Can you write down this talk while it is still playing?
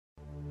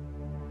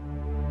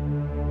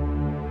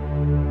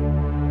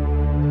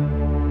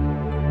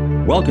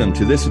Welcome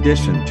to this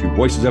edition to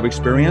Voices of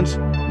Experience.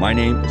 My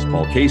name is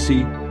Paul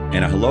Casey,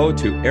 and a hello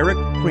to Eric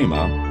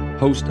Prima,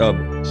 host of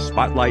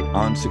Spotlight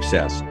on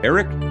Success.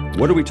 Eric,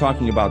 what are we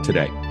talking about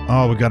today?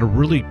 Oh, we got a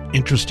really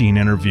interesting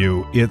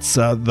interview. It's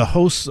the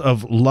hosts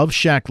of Love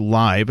Shack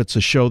Live. It's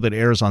a show that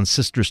airs on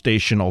sister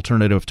station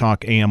Alternative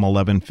Talk AM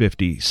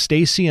 1150.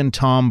 Stacy and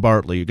Tom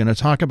Bartley are going to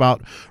talk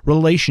about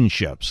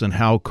relationships and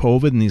how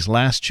COVID in these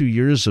last 2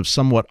 years of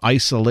somewhat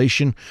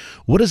isolation,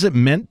 what has it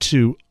meant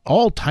to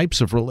all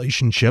types of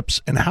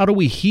relationships, and how do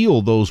we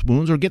heal those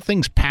wounds or get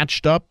things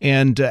patched up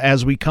and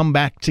as we come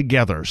back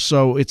together.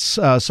 So it's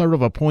sort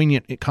of a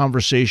poignant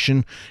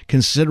conversation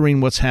considering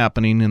what's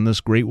happening in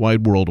this great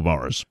wide world of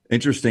ours.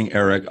 Interesting,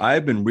 Eric.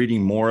 I've been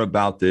reading more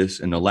about this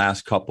in the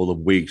last couple of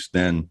weeks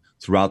than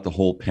throughout the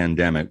whole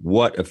pandemic.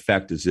 What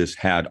effect has this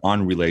had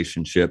on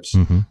relationships,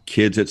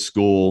 kids at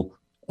school,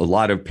 a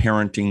lot of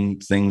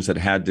parenting things that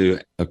had to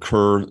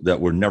occur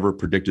that were never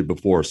predicted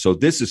before. So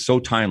this is so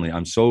timely.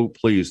 I'm so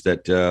pleased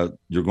that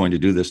you're going to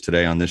do this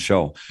today on this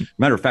show.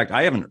 Matter of fact,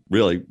 I haven't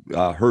really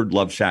heard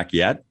Love Shack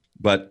yet,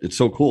 but it's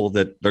so cool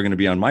that they're going to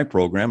be on my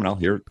program and I'll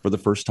hear it for the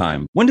first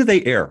time. When do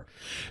they air?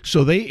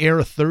 So they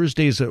air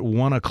Thursdays at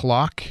 1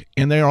 o'clock,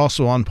 and they're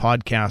also on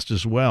podcast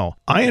as well.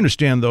 I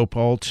understand, though,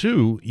 Paul,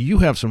 too, you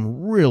have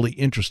some really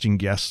interesting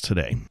guests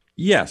today.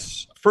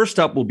 Yes. First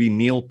up will be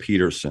Neil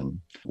Peterson.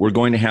 We're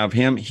going to have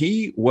him.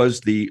 He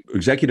was the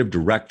executive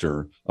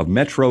director of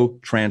Metro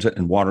Transit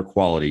and Water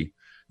Quality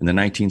in the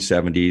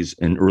 1970s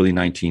and early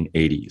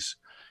 1980s.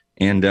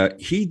 And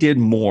he did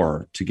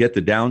more to get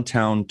the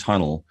downtown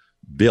tunnel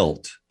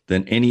built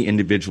than any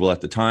individual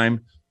at the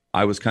time.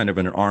 I was kind of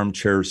in an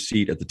armchair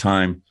seat at the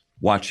time,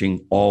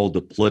 watching all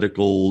the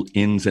political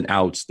ins and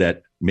outs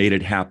that made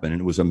it happen.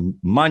 And it was a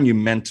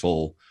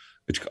monumental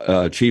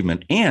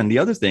achievement. And the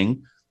other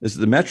thing is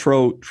the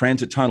Metro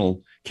Transit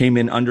Tunnel came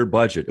in under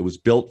budget. It was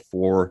built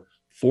for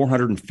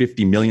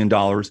 $450 million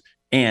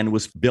and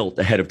was built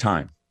ahead of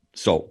time.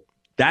 So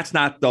that's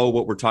not, though,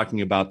 what we're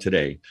talking about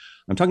today.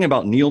 I'm talking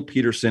about Neil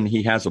Peterson.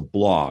 He has a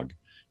blog,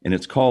 and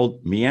it's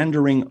called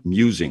Meandering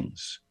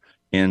Musings.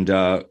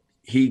 And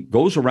he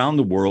goes around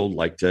the world,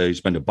 like he's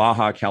been to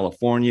Baja,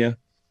 California,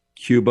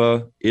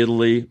 Cuba,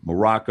 Italy,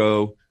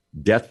 Morocco,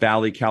 Death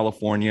Valley,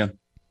 California,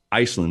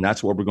 Iceland.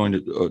 That's what we're going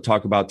to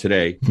talk about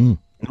today.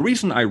 And the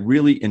reason I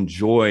really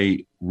enjoy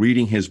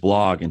reading his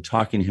blog and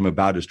talking to him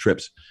about his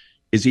trips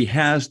is he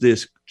has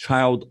this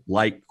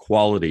childlike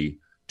quality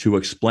to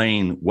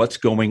explain what's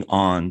going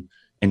on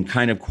and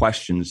kind of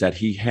questions that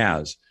he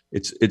has.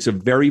 It's a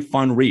very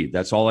fun read.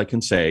 That's all I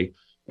can say.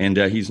 And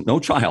he's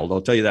no child,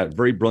 I'll tell you that,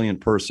 very brilliant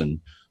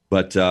person,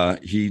 but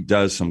he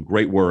does some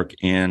great work.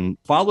 And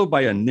followed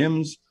by a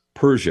Nims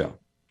Persia.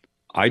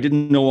 I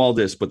didn't know all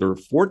this, but there are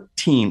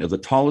 14 of the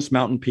tallest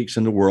mountain peaks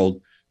in the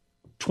world,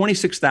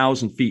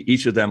 26,000 feet,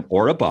 each of them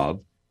or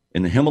above,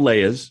 in the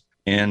Himalayas.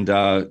 And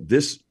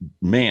this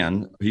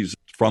man, he's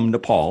from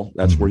Nepal.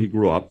 That's where he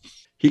grew up.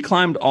 He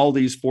climbed all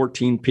these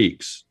 14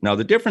 peaks. Now,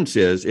 the difference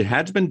is it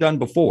had been done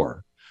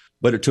before,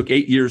 but it took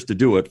 8 years to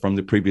do it from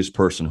the previous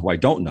person who I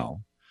don't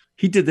know.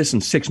 He did this in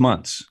 6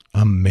 months.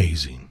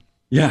 Amazing.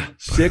 Yeah,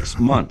 6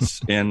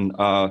 months. And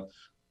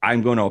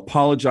I'm going to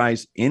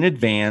apologize in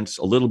advance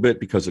a little bit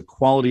because the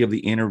quality of the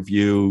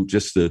interview,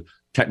 just the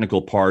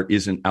technical part,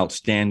 isn't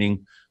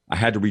outstanding. I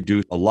had to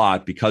reduce a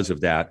lot because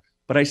of that,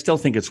 but I still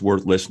think it's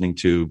worth listening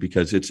to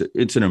because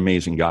it's an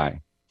amazing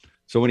guy.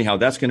 So anyhow,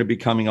 that's going to be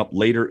coming up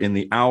later in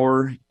the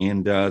hour.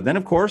 And then,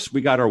 of course, we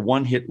got our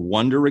one-hit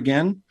wonder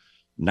again,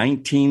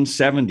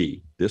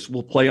 1970. This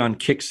will play on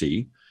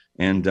Kixie,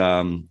 and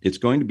it's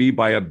going to be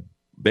by a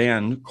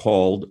band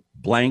called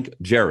Blank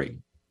Jerry,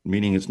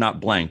 meaning it's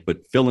not blank,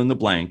 but fill in the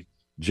blank,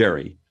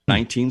 Jerry,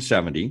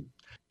 1970.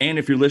 And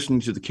if you're listening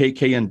to the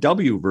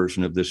KKNW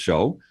version of this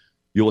show,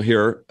 you'll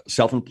hear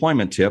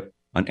self-employment tip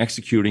on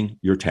executing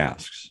your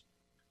tasks.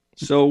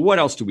 So what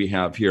else do we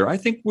have here? I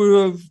think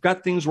we've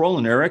got things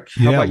rolling, Eric.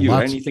 How about you?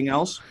 Anything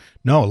else?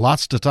 No,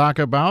 lots to talk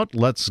about.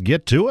 Let's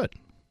get to it.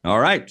 All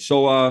right.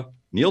 So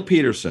Neil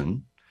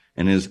Peterson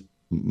and his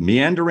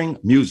Meandering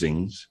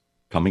Musings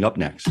coming up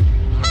next.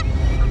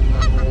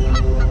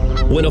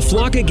 When a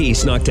flock of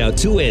geese knocked out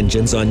 2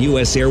 engines on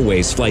U.S.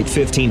 Airways Flight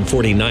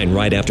 1549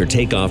 right after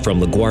takeoff from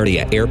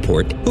LaGuardia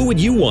Airport, who would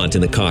you want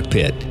in the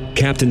cockpit?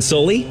 Captain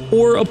Sully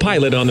or a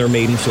pilot on their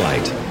maiden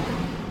flight?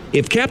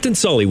 If Captain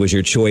Sully was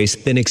your choice,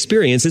 then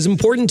experience is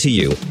important to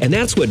you. And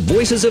that's what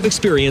Voices of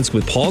Experience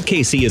with Paul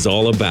Casey is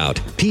all about.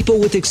 People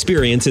with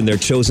experience in their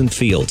chosen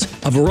fields.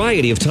 A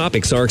variety of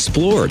topics are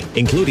explored,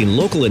 including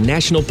local and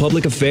national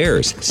public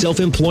affairs,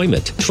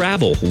 self-employment,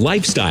 travel,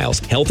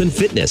 lifestyles, health and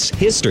fitness,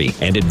 history,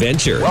 and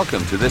adventure.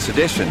 Welcome to this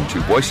edition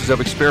to Voices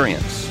of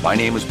Experience. My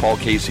name is Paul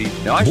Casey.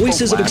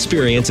 Voices of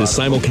Experience is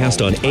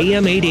simulcast on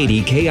AM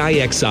 880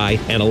 KIXI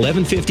and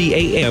 1150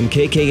 AM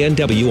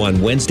KKNW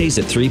on Wednesdays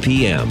at 3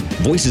 p.m.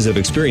 Voices of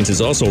Experience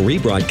is also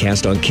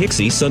rebroadcast on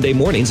Kixie Sunday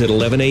mornings at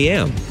 11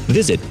 a.m.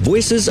 Visit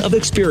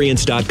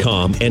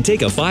voicesofexperience.com and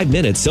take a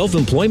 5-minute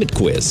self-employment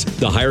quiz.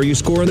 The higher you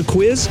score on the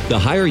quiz, the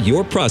higher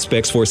your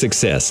prospects for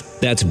success.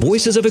 That's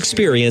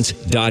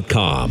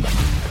voicesofexperience.com.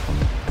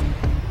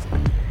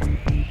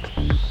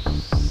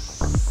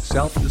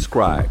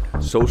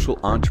 Self-described social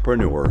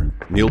entrepreneur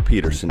Neil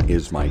Peterson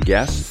is my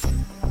guest,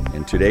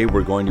 and today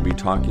we're going to be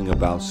talking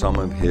about some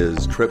of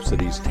his trips that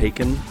he's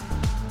taken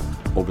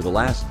over the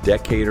last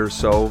decade or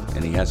so,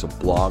 and he has a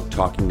blog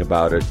talking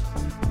about it.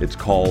 It's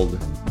called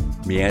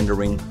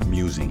Meandering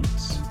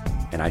Musings,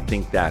 and I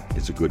think that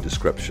is a good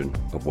description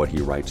of what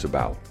he writes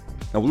about.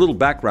 Now, a little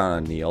background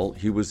on Neil.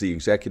 He was the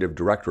executive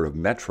director of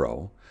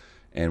Metro,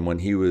 and when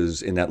he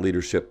was in that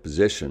leadership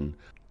position,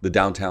 the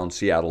downtown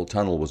Seattle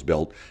tunnel was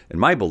built, and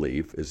my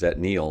belief is that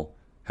Neil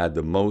had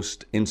the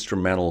most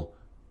instrumental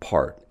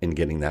part in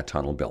getting that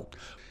tunnel built.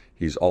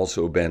 He's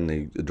also been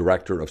the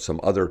director of some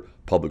other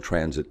public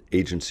transit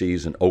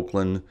agencies in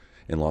Oakland,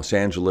 in Los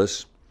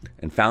Angeles,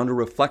 and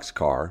founder of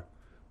FlexCar,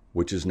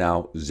 which is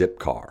now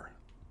Zipcar.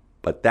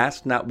 But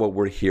that's not what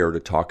we're here to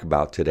talk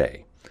about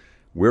today.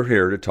 We're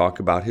here to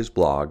talk about his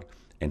blog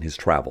and his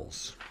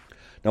travels.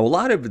 Now, a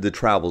lot of the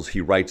travels he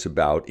writes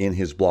about in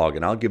his blog,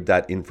 and I'll give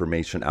that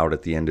information out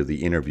at the end of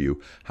the interview,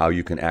 how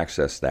you can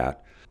access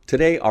that.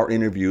 Today, our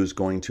interview is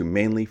going to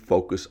mainly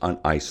focus on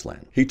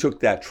Iceland. He took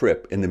that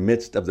trip in the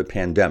midst of the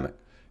pandemic.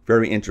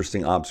 Very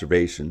interesting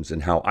observations in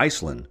how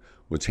Iceland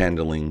was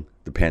handling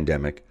the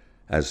pandemic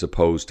as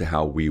opposed to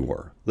how we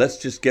were. Let's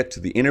just get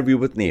to the interview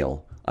with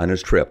Neil on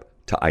his trip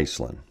to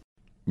Iceland.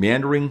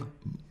 Meandering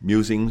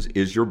Musings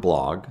is your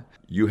blog.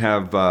 You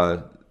have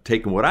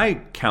taken what I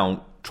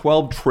count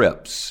 12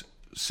 trips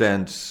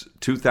since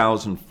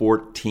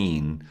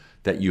 2014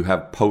 that you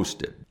have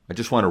posted. I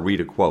just want to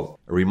read a quote.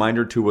 A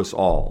reminder to us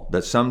all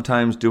that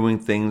sometimes doing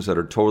things that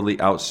are totally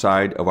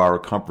outside of our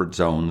comfort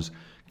zones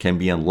can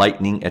be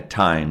enlightening at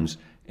times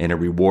and a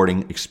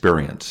rewarding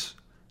experience.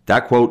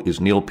 That quote is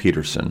Neil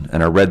Peterson,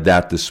 and I read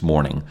that this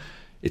morning.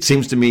 It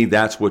seems to me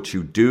that's what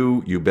you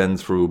do. You've been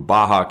through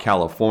Baja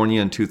California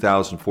in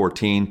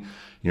 2014.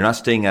 You're not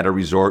staying at a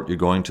resort. You're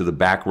going to the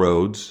back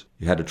roads.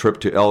 You had a trip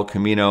to El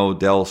Camino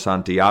del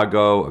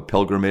Santiago, a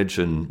pilgrimage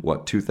in,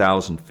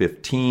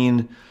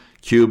 2015.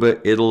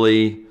 Cuba,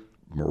 Italy,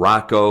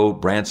 Morocco,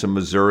 Branson,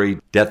 Missouri,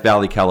 Death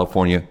Valley,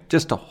 California.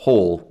 Just a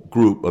whole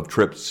group of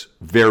trips,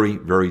 very,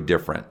 very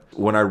different.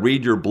 When I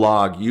read your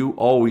blog, you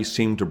always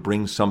seem to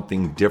bring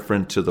something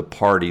different to the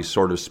party,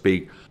 so to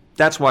speak.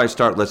 That's why I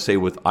start, let's say,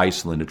 with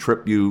Iceland, a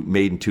trip you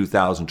made in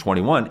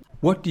 2021.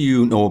 What do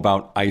you know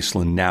about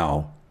Iceland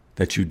now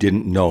that you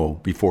didn't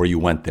know before you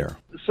went there?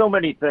 So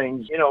many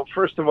things.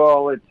 First of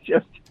all, it's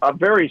just a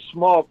very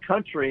small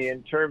country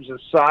in terms of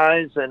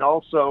size and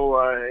also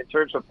in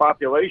terms of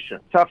population.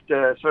 Tough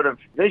to sort of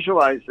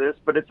visualize this,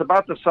 but it's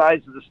about the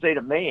size of the state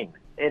of Maine.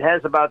 It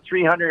has about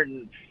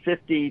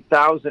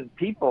 350,000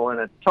 people in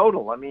it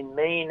total. I mean,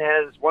 Maine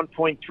has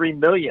 1.3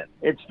 million.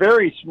 It's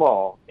very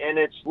small, and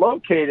it's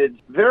located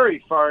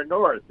very far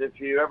north. If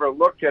you ever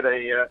look at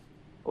a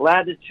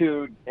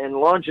latitude and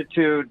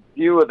longitude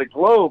view of the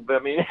globe, I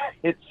mean,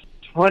 it's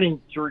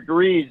 20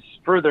 degrees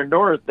further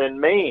north than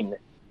Maine,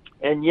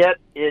 and yet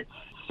it's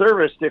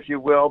serviced, if you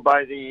will,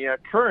 by the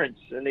currents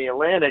in the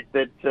Atlantic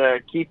that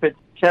keep its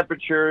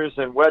temperatures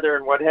and weather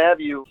and what have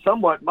you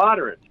somewhat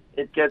moderate.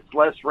 It gets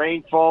less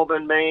rainfall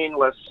than Maine,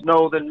 less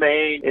snow than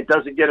Maine. It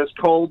doesn't get as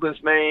cold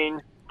as Maine.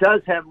 It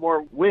does have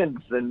more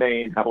winds than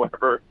Maine,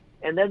 however.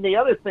 And then the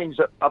other things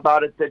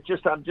about it that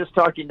I'm just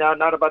talking now,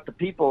 not about the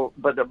people,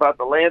 but about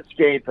the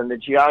landscape and the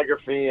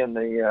geography, and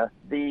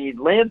the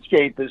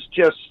landscape is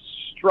just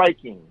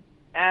striking,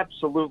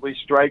 absolutely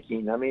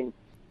striking. I mean,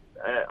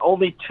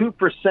 only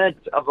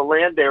 2% of the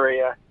land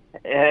area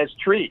has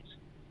trees.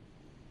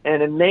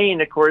 And in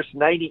Maine, of course,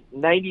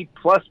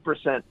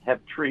 90+%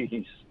 have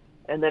trees.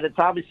 And then it's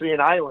obviously an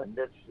island.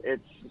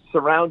 It's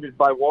surrounded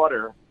by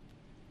water.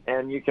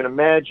 And you can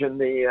imagine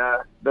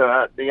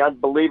the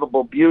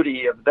unbelievable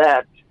beauty of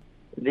that.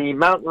 The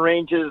mountain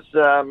ranges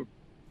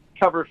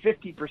cover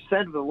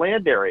 50% of the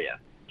land area,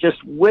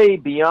 just way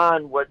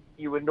beyond what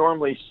you would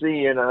normally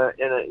see in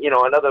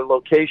another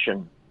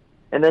location.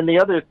 And then the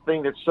other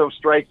thing that's so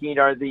striking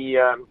are the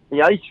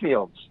ice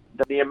fields,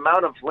 the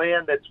amount of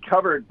land that's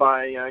covered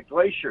by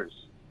glaciers.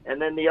 And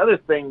then the other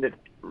thing that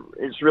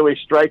is really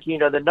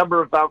striking are the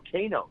number of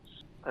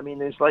volcanoes. I mean,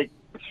 there's like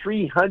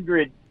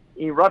 300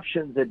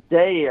 eruptions a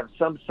day of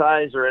some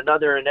size or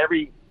another, and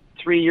every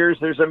 3 years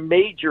there's a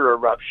major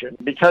eruption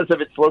because of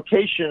its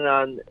location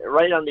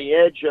right on the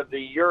edge of the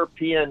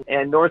European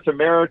and North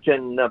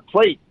American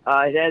plate.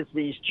 It has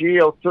these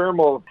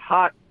geothermal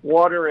hot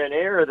water and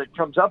air that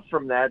comes up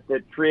from that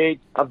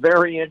creates a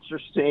very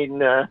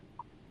interesting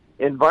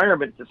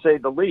environment, to say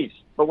the least.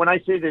 But when I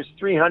say there's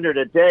 300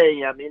 a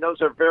day, I mean,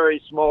 those are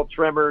very small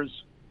tremors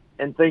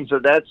and things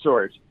of that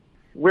sort.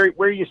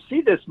 Where you see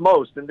this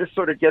most, and this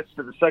sort of gets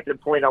to the second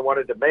point I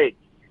wanted to make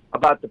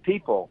about the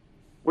people,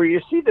 where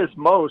you see this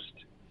most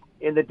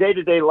in the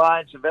day-to-day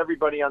lives of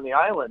everybody on the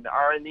island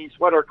are in these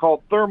what are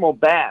called thermal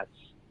baths.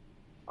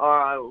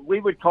 We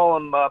would call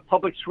them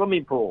public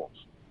swimming pools.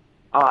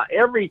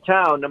 Every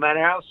town, no matter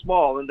how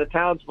small, and the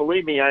towns,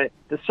 believe me,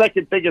 the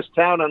second biggest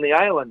town on the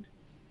island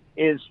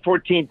is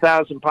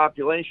 14,000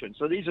 population.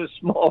 So these are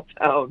small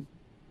towns,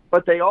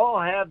 but they all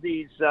have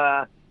these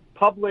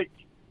public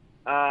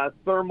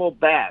thermal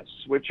baths,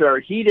 which are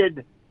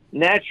heated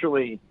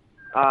naturally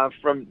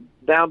from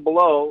down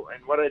below,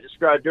 and what I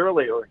described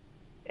earlier.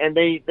 And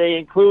they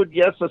include,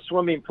 yes, a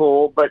swimming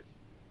pool, but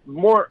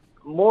more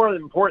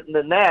important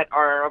than that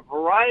are a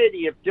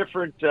variety of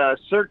different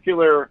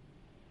circular,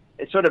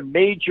 sort of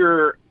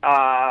major,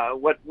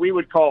 what we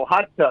would call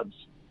hot tubs.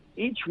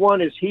 Each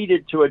one is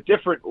heated to a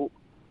different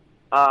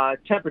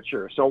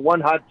temperature. So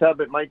one hot tub,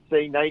 it might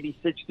say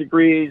 96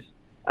 degrees.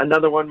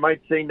 Another one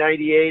might say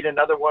 98.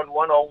 Another one,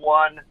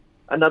 101.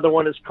 Another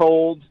one is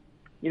cold.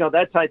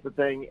 That type of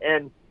thing.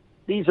 And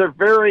these are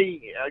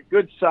very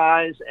good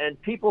size,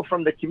 and people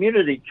from the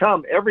community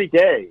come every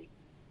day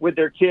with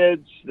their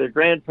kids, their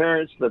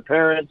grandparents, their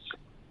parents,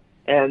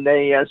 and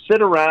they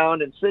sit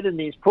around and sit in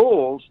these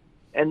pools,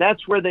 and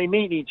that's where they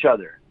meet each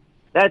other.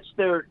 That's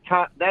their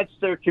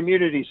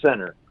community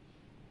center,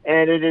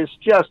 and it is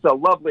just a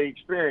lovely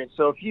experience.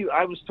 So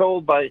I was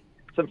told by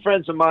some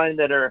friends of mine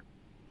that are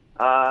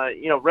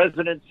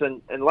residents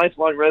and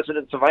lifelong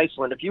residents of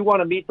Iceland, if you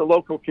want to meet the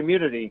local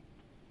community,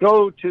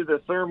 go to the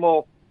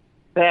thermal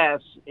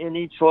baths in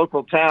each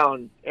local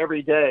town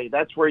every day.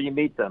 That's where you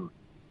meet them.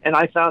 And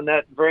I found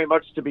that very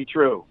much to be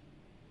true.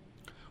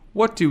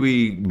 What do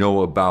we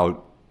know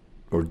about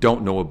or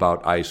don't know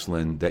about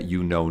Iceland that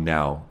you know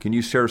now? Can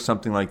you share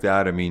something like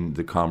that? I mean,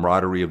 the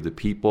camaraderie of the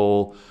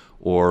people,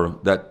 or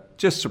that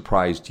just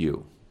surprised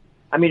you?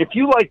 I mean, if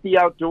you like the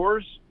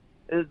outdoors,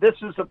 this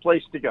is the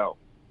place to go.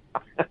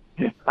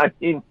 I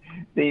mean,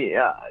 the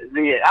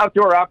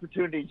outdoor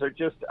opportunities are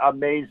just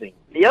amazing.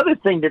 The other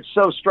thing that's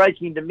so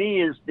striking to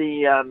me is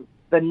the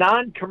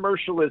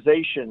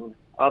non-commercialization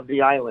of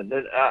the island.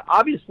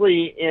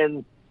 Obviously,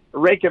 in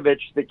Reykjavik,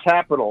 the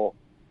capital,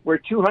 where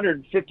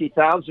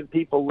 250,000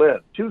 people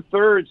live,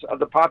 2/3 of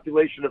the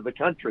population of the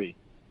country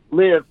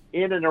live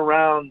in and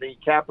around the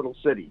capital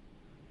city.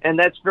 And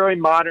that's very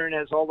modern,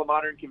 has all the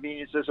modern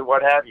conveniences and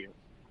what have you.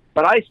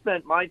 But I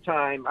spent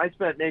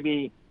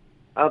maybe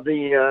of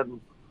the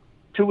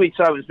 2 weeks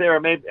I was there,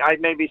 I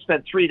maybe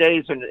spent 3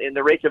 days in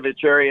the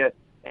Reykjavik area,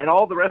 and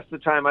all the rest of the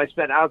time I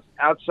spent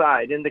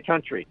outside in the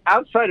country.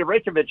 Outside of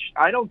Reykjavik,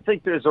 I don't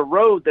think there's a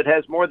road that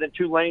has more than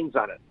 2 lanes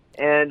on it.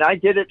 And I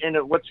did it in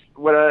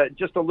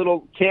just a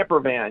little camper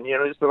van,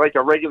 just like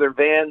a regular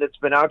van that's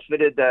been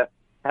outfitted to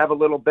have a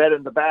little bed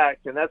in the back,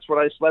 and that's what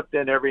I slept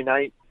in every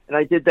night. And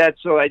I did that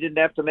so I didn't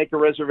have to make a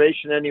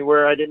reservation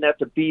anywhere. I didn't have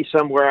to be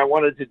somewhere. I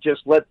wanted to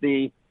just let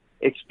the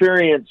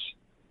experience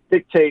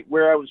dictate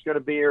where I was going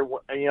to be,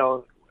 or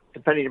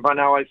depending upon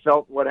how I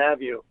felt, what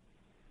have you.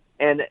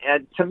 And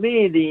to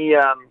me, the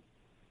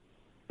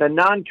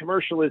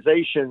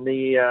non-commercialization,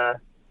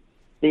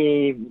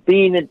 the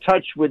being in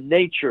touch with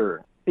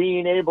nature,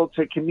 being able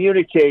to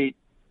communicate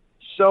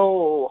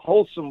so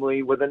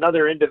wholesomely with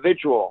another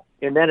individual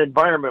in that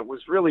environment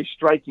was really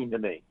striking to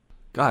me.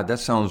 God, that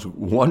sounds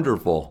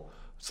wonderful.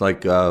 It's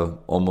like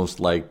almost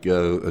like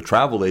a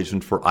travel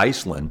agent for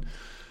Iceland.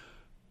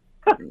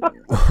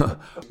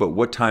 But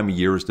what time of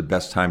year is the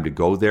best time to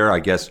go there? I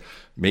guess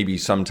maybe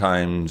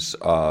sometimes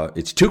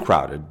it's too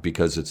crowded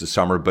because it's the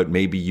summer, but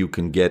maybe you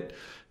can get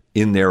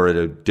in there at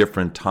a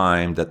different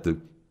time that the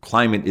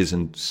climate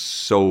isn't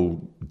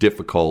so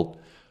difficult,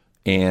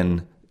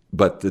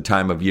 but the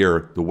time of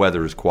year, the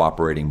weather is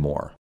cooperating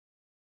more.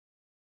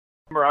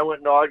 I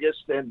went in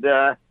August, and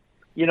the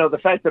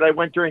fact that I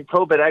went during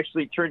COVID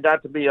actually turned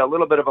out to be a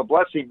little bit of a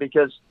blessing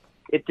because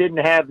it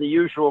didn't have the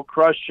usual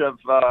crush of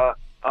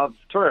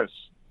tourists.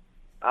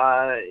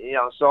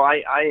 So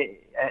I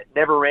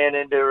never ran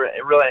into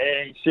really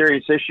any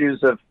serious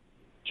issues of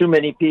too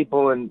many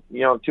people and,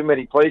 too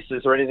many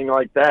places or anything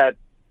like that.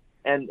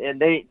 And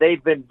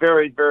they've been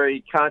very,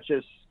 very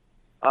conscious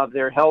of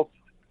their health.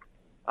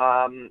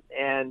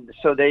 And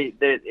so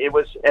it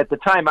was, at the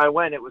time I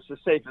went, it was the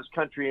safest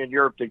country in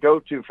Europe to go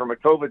to from a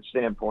COVID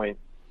standpoint.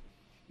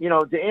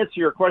 To answer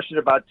your question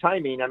about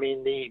timing, I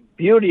mean, the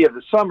beauty of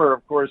the summer,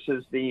 of course,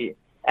 is the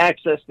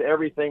access to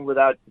everything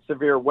without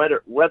severe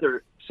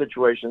weather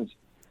situations.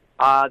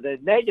 The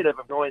negative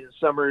of going in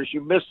summer is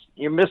you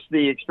miss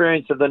the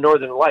experience of the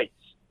Northern Lights,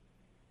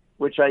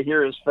 which I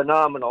hear is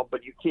phenomenal,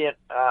 but you can't,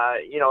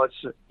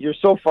 you're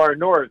so far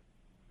north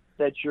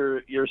that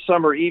your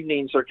summer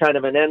evenings are kind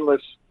of an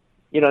endless,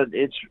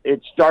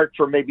 it's dark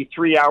for maybe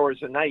 3 hours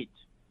a night.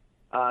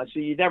 So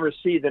you never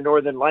see the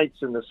Northern Lights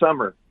in the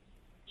summer.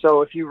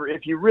 So if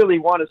you really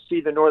want to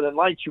see the Northern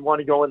Lights, you want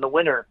to go in the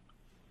winter.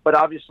 But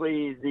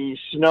obviously the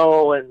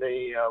snow and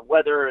the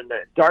weather and the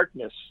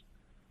darkness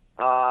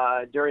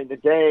during the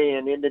day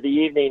and into the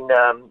evening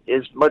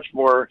is much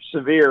more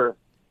severe.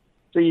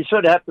 So you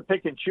sort of have to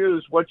pick and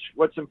choose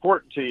what's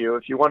important to you.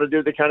 If you want to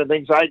do the kind of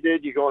things I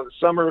did, you go in the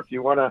summer. If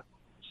you want to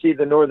see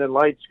the Northern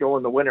Lights, go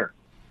in the winter.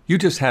 You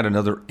just had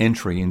another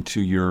entry into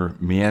your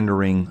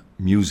Meandering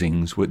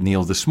Musings with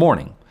Neil this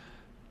morning.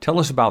 Tell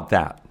us about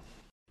that.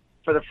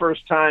 For the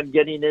first time,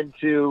 getting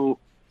into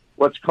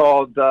what's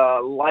called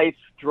life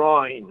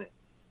drawing.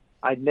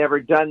 I'd never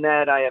done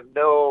that. I have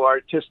no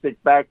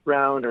artistic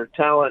background or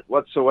talent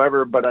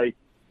whatsoever, but I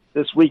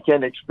this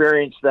weekend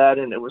experienced that,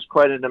 and it was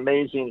quite an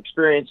amazing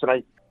experience.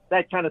 And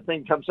that kind of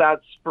thing comes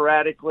out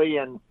sporadically.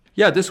 And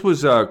yeah, this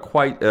was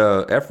quite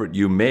an effort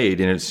you made,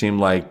 and it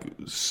seemed like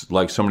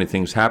so many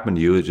things happened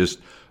to you. It just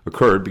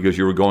occurred because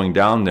you were going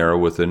down there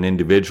with an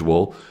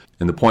individual,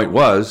 and the point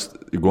was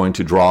you're going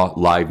to draw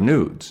live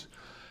nudes.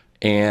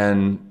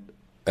 And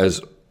as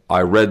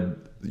I read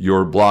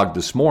your blog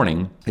this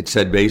morning, it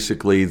said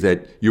basically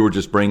that you were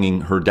just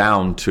bringing her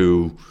down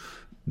to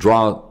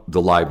draw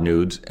the live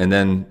nudes, and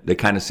then they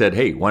kind of said,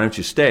 hey, why don't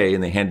you stay?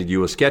 And they handed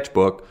you a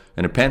sketchbook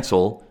and a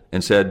pencil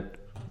and said,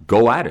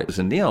 go at it.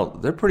 And Neil,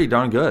 they're pretty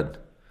darn good.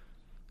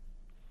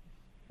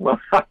 Well,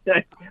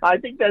 I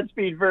think that's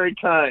being very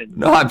kind.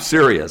 No, I'm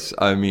serious.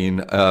 I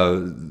mean,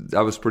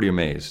 I was pretty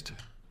amazed.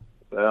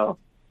 Well,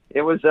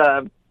 it was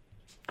a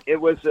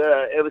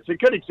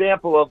good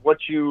example of what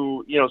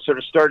you sort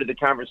of started the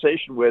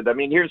conversation with. I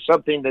mean, here's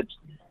something that's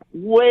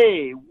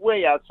way,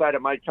 way outside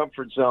of my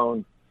comfort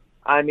zone.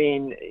 I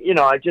mean,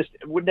 I just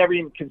would never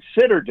even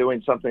consider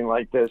doing something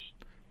like this.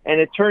 And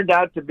it turned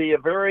out to be a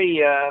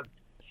very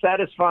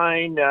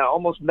satisfying,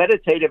 almost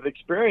meditative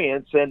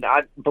experience. And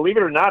believe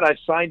it or not, I've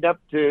signed up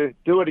to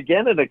do it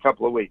again in a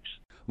couple of weeks.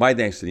 My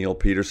thanks to Neil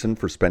Peterson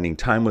for spending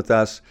time with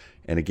us.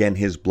 And again,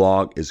 his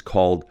blog is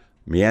called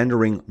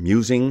Meandering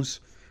Musings.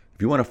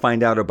 If you want to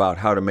find out about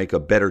how to make a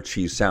better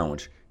cheese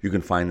sandwich, you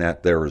can find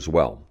that there as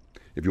well.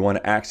 If you want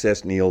to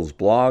access Neil's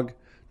blog,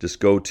 just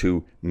go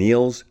to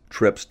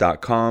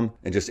neilstrips.com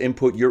and just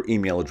input your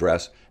email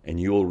address, and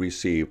you will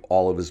receive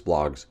all of his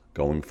blogs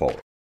going forward.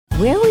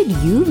 Where would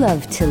you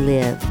love to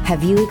live?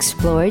 Have you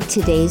explored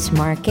today's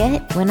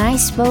market? When I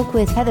spoke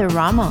with Heather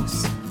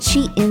Ramos,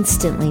 she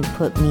instantly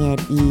put me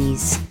at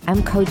ease.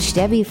 I'm Coach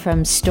Debbie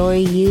from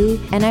Story U,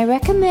 and I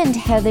recommend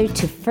Heather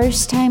to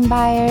first-time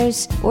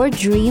buyers or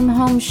dream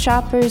home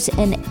shoppers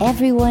and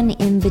everyone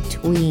in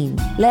between.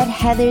 Let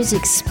Heather's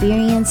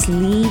experience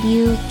lead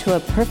you to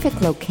a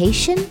perfect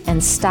location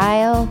and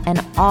style,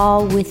 and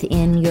all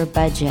within your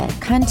budget.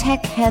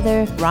 Contact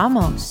Heather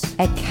Ramos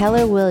at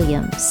Keller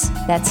Williams.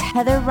 That's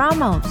Heather Ramos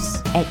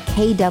at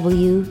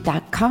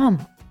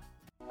kw.com.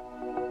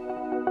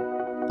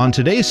 On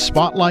today's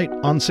Spotlight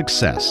on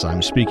Success,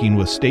 I'm speaking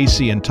with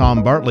Stacy and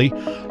Tom Bartley,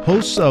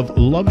 hosts of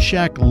Love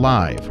Shack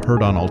Live,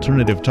 heard on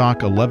Alternative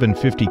Talk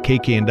 1150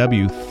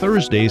 KKNW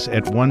Thursdays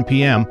at 1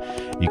 p.m.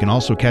 You can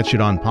also catch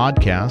it on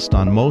podcast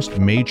on most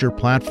major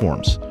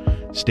platforms.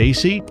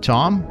 Stacy,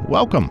 Tom,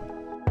 welcome.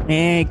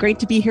 Hey, great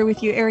to be here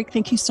with you, Eric.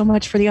 Thank you so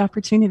much for the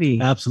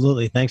opportunity.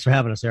 Absolutely. Thanks for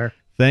having us, Eric.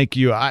 Thank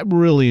you. I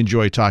really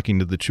enjoy talking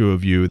to the two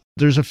of you.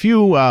 There's a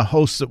few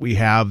hosts that we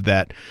have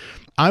that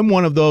I'm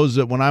one of those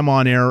that when I'm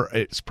on air,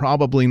 it's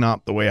probably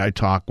not the way I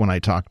talk when I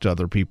talk to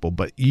other people.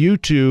 But you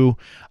two,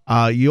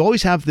 you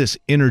always have this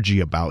energy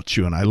about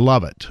you, and I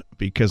love it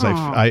because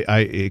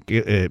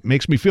it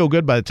makes me feel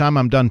good by the time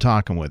I'm done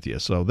talking with you.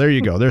 So there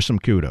you go. There's some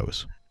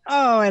kudos.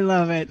 Oh, I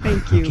love it.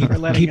 Thank you for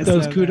letting us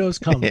those kudos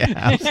coming. Yeah,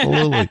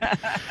 absolutely.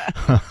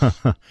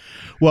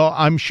 Well,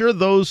 I'm sure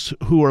those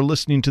who are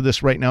listening to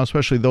this right now,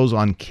 especially those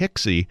on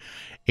Kixie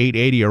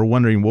 880, are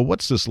wondering, well,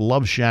 what's this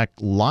Love Shack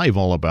Live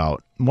all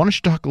about? Why don't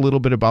you talk a little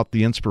bit about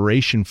the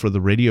inspiration for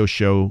the radio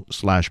show /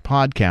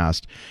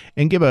 podcast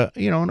and give an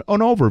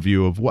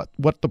overview of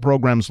what the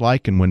program's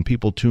like and when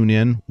people tune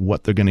in,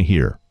 what they're going to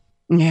hear.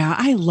 Yeah,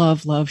 I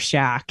love Love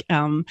Shack.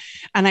 And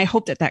I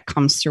hope that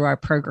comes through our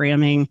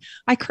programming.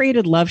 I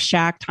created Love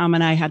Shack. Tom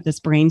and I had this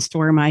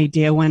brainstorm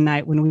idea one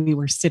night when we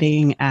were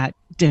sitting at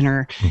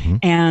dinner. Mm-hmm.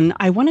 And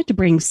I wanted to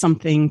bring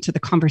something to the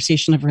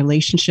conversation of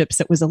relationships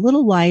that was a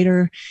little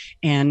lighter.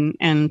 And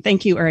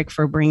thank you, Eric,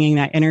 for bringing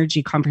that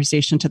energy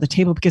conversation to the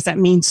table, because that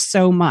means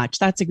so much.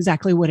 That's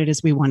exactly what it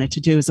is we wanted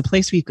to do, is a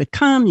place where you could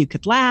come, you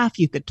could laugh,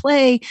 you could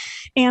play,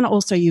 and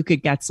also you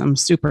could get some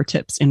super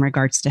tips in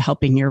regards to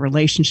helping your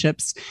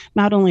relationships,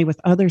 not only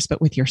with others, but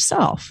with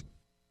yourself.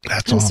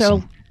 That's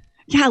awesome. So,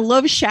 yeah,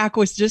 Love Shack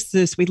was just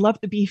this, we love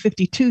the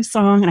B-52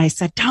 song. And I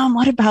said, Tom,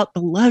 what about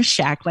the Love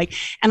Shack?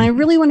 And I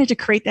really wanted to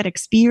create that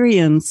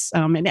experience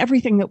in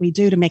everything that we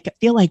do to make it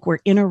feel like we're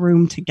in a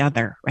room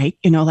together, right?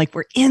 Like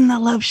we're in the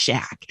Love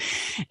Shack.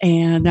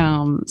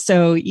 And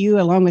so you,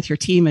 along with your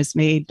team, has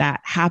made that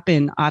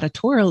happen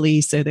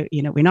auditorily so that,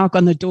 we knock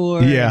on the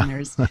door and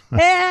there's,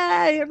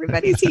 hey,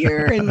 everybody's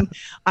here. And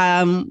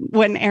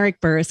when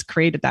Eric Burris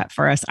created that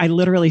for us, I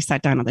literally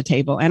sat down at the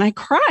table and I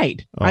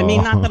cried. Oh. I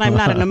mean, not that I'm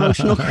not an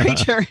emotional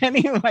creature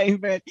anyway,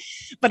 but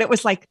it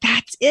was like,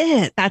 that's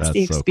it. That's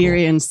the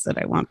experience so cool.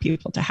 that I want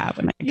people to have.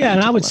 And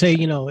I would say,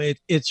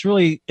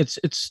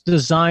 it's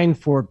designed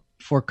for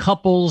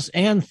couples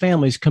and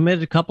families,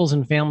 committed couples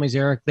and families,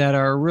 Eric, that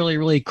are really,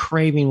 really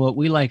craving what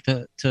we like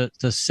to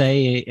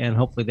say, and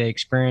hopefully they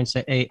experience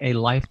a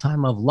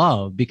lifetime of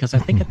love. Because I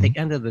think at the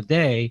end of the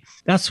day,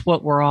 that's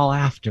what we're all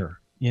after.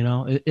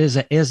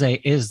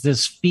 Is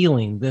this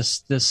feeling,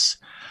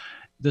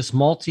 this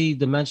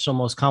multi-dimensional,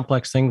 most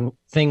complex thing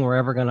we're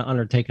ever going to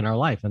undertake in our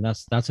life. And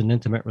that's an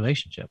intimate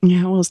relationship.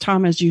 Yeah. Well, as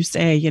Tom, as you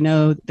say,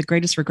 the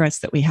greatest regrets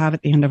that we have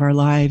at the end of our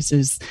lives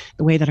is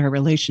the way that our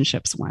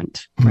relationships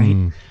went.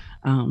 Right.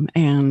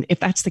 And if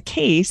that's the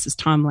case, as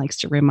Tom likes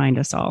to remind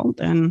us all,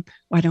 then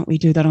why don't we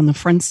do that on the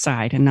front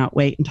side and not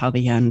wait until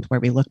the end where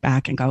we look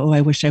back and go, oh,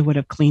 I wish I would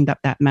have cleaned up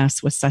that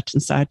mess with such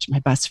and such. My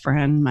best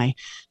friend, my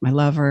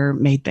lover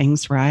made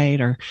things right,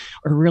 or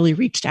really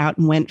reached out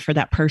and went for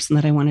that person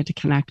that I wanted to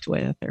connect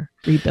with or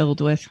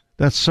rebuild with.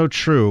 That's so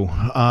true.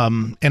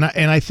 And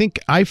I think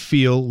I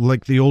feel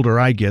like the older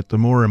I get, the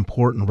more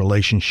important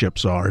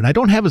relationships are. And I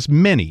don't have as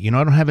many, I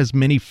don't have as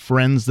many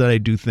friends that I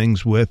do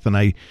things with.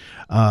 And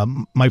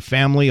my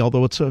family,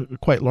 although it's a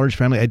quite large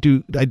family, I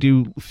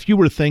do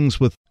fewer things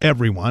with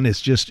everyone.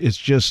 It's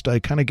just I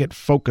kind of get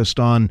focused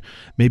on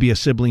maybe a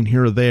sibling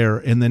here or there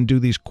and then do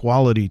these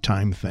quality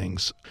time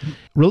things.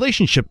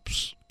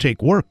 Relationships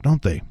take work,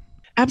 don't they?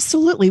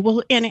 Absolutely.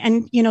 Well,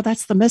 and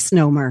that's the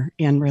misnomer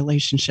in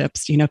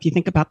relationships. If you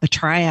think about the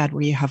triad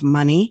where you have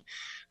money,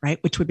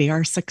 right, which would be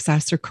our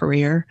success or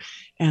career,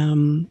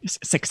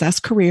 success,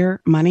 career,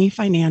 money,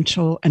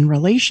 financial, and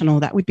relational,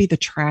 that would be the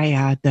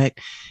triad that,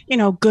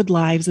 good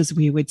lives, as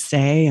we would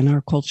say, in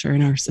our culture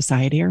and our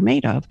society are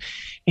made of.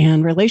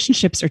 And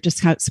relationships are just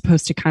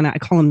supposed to I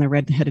call them the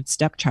red-headed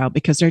stepchild,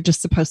 because they're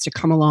just supposed to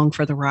come along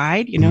for the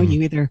ride. You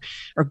either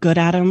are good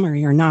at them or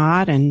you're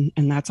not. And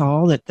that's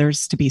all that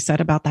there's to be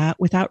said about that,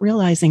 without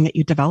realizing that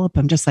you develop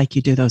them just like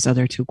you do those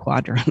other two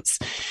quadrants.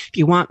 If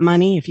you want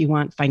money, if you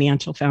want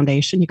financial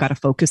foundation, you got to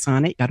focus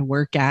on it. You got to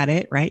work at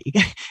it, right?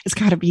 It's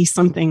got to be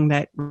something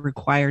that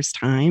requires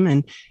time.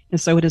 And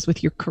so it is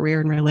with your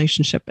career and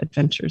relationship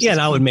adventures. Yeah,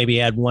 and I would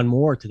maybe add one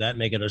more to that,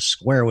 make it a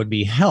square, would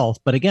be health.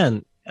 But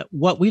again,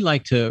 what we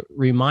like to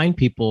remind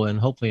people and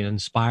hopefully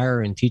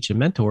inspire and teach and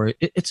mentor,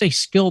 it's a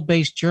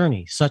skill-based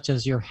journey, such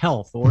as your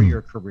health or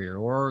your career,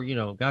 or,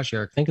 gosh,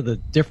 Eric, think of the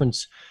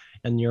difference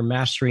in your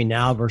mastery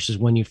now versus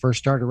when you first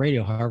started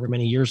radio, however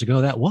many years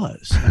ago that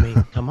was. I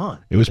mean, come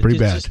on. It was pretty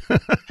bad.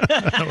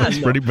 It was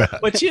pretty bad.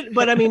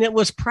 But I mean, it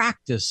was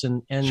practice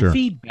and Sure.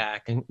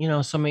 feedback. And,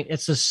 so I mean,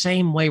 it's the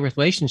same way with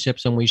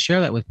relationships. And we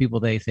share that with people.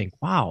 They think,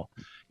 wow,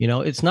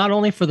 it's not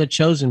only for the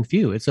chosen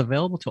few, it's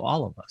available to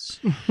all of us.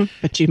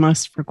 But you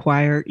must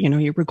require,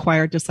 you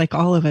require, just like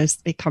all of us,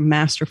 become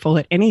masterful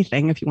at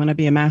anything. If you want to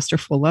be a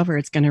masterful lover,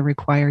 it's going to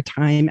require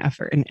time,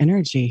 effort, and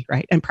energy,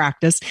 right? And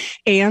practice.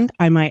 And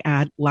I might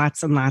add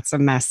lots and lots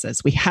of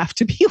messes. We have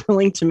to be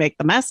willing to make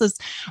the messes,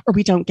 or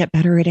we don't get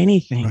better at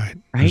anything,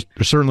 right?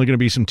 There's certainly going to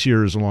be some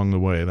tears along the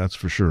way. That's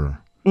for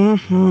sure.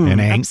 Mm-hmm.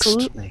 And angst,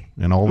 absolutely.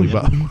 And all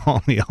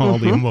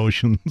the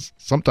emotions,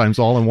 sometimes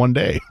all in one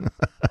day.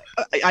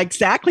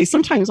 Exactly.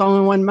 Sometimes all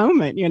in one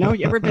moment. You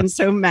ever been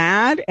so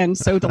mad and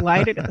so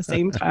delighted at the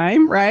same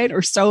time, right?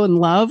 Or so in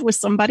love with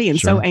somebody and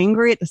so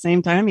angry at the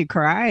same time, you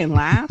cry and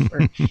laugh.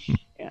 Or,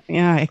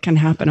 yeah, it can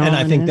happen. And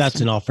I think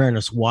that's, in all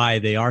fairness, why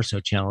they are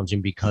so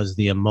challenging, because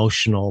the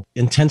emotional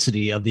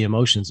intensity of the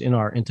emotions in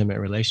our intimate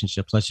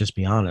relationships, let's just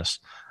be honest,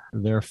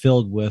 they're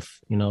filled with,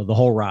 the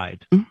whole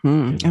ride.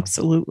 Mm-hmm,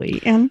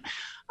 absolutely. And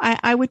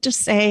I would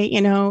just say,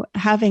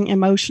 having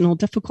emotional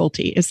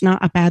difficulty is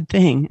not a bad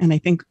thing. And I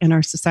think in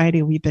our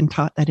society, we've been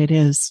taught that it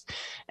is.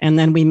 And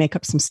then we make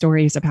up some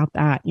stories about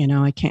that.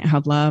 I can't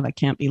have love. I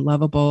can't be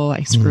lovable.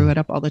 I screw it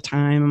up all the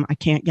time. I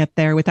can't get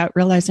there, without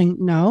realizing,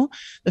 no,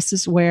 this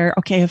is where,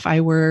 okay, if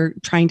I were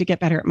trying to get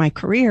better at my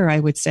career,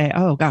 I would say,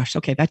 oh gosh,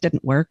 okay, that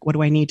didn't work. What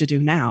do I need to do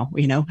now?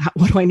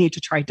 What do I need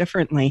to try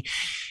differently?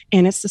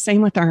 And it's the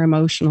same with our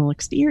emotional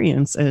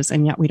experiences.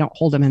 And yet we don't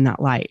hold them in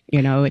that light.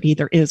 It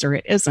either is or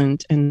it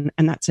isn't. And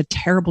that's a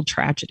terrible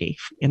tragedy,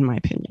 in my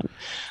opinion.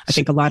 I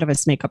think a lot of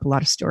us make up a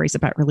lot of stories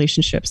about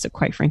relationships that,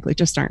 quite frankly,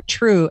 just aren't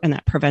true. And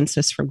that prevents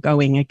us from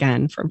going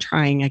again, from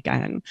trying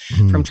again,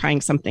 from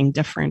trying something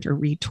different or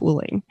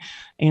retooling.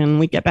 And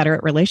we get better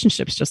at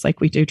relationships just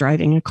like we do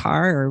driving a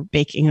car or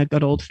baking a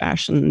good old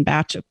fashioned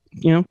batch of,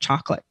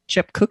 chocolate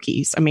chip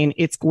cookies. I mean,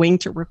 it's going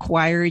to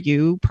require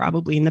you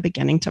probably in the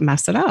beginning to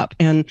mess it up.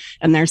 And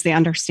there's the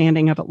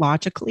understanding of it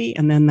logically,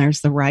 and then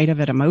there's the right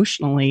of it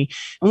emotionally.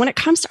 And when it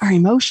comes to our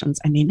emotions,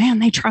 I mean, man,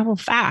 they travel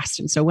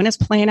fast. And so when it's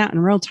playing out in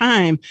real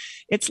time,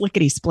 it's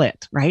lickety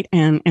split, right?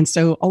 And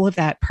so all of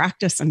that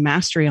practice and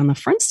mastery on the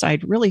front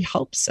side really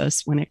helps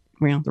us when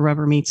the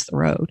rubber meets the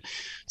road.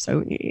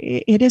 So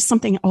it is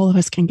something all of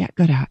us can get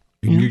good at.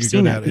 You get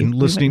good at it. And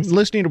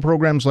listening to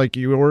programs like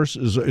yours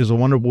is a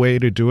wonderful way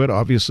to do it.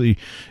 Obviously,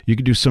 you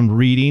can do some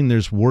reading.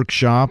 There's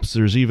workshops.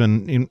 There's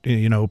even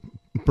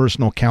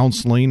personal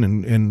counseling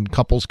and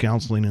couples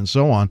counseling and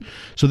so on.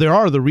 So there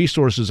are the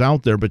resources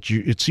out there, but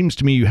it seems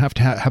to me you have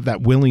to have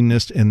that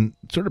willingness and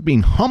sort of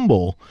being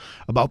humble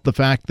about the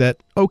fact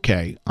that,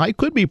 okay, I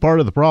could be part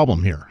of the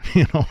problem here.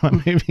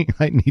 Maybe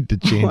I need to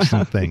change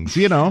some things,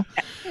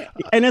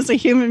 And as a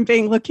human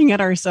being, looking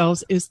at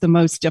ourselves is the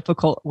most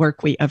difficult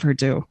work we ever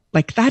do.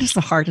 Like, that is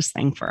the hardest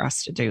thing for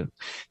us to do,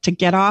 to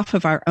get off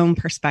of our own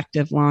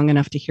perspective long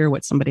enough to hear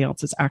what somebody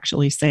else is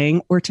actually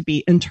saying, or to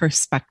be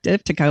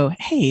introspective, to go,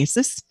 hey, is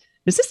this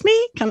Is this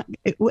me?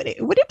 Would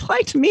it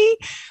apply to me?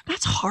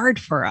 That's hard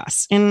for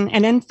us. And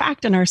in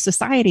fact, in our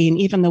society and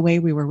even the way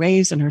we were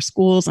raised in our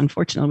schools,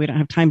 unfortunately, we don't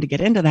have time to get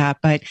into that,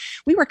 but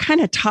we were kind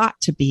of taught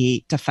to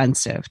be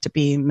defensive, to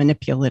be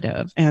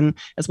manipulative. And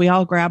as we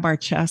all grab our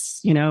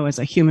chests, as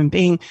a human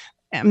being,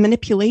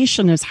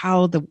 manipulation is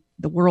how the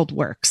world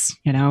works.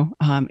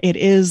 It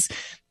is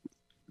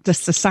the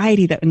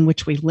society in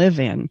which we live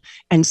in.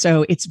 And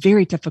so it's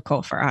very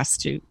difficult for us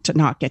to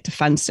not get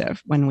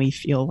defensive when we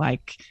feel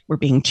like we're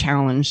being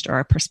challenged or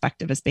our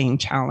perspective is being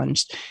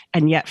challenged.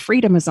 And yet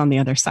freedom is on the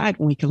other side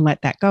when we can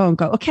let that go and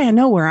go, okay, I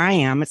know where I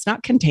am. It's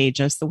not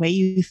contagious. The way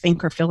you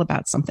think or feel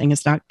about something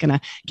is not going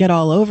to get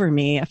all over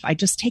me. If I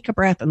just take a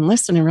breath and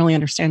listen and really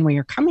understand where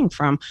you're coming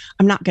from,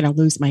 I'm not going to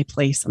lose my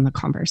place in the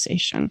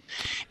conversation.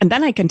 And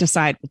then I can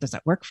decide, well, does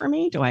that work for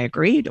me? Do I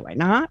agree? Do I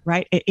not?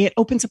 Right? It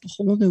opens up a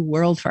whole new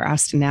world for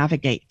us to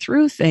navigate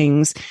through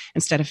things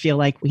instead of feel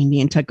like we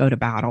need to go to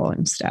battle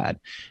instead.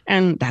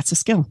 And that's a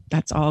skill.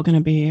 That's all going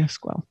to be a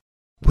skill.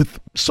 With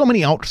so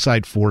many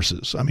outside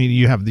forces, I mean,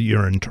 you have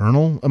your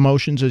internal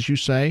emotions, as you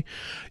say,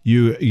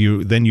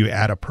 then you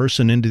add a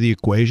person into the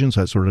equation, so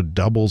that sort of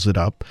doubles it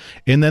up.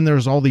 And then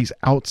there's all these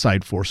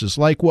outside forces,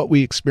 like what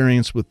we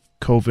experienced with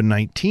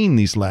COVID-19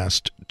 these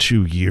last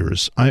 2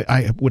 years.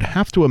 I would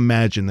have to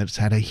imagine that it's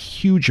had a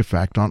huge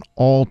effect on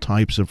all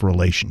types of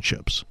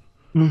relationships.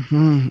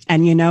 Mm-hmm.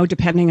 And,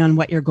 depending on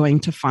what you're going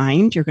to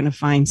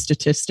find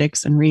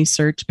statistics and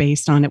research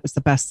based on it was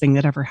the best thing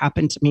that ever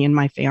happened to me and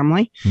my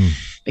family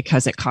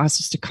because it caused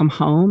us to come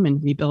home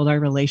and rebuild our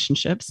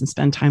relationships and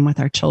spend time with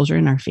our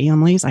children, our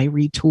families. I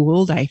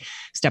retooled, I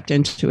stepped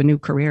into a new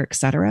career,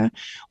 etc.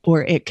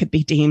 Or it could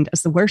be deemed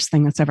as the worst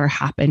thing that's ever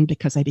happened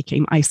because I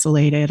became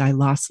isolated. I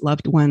lost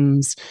loved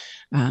ones.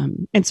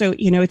 And so,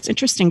 it's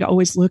interesting to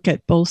always look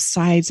at both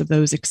sides of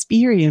those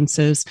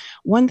experiences.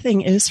 One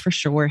thing is for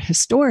sure,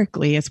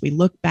 historically, as we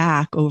look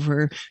back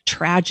over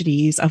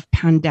tragedies of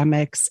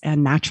pandemics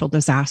and natural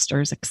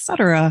disasters, et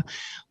cetera,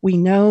 we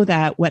know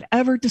that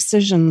whatever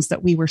decisions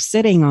that we were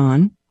sitting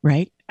on,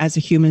 right, as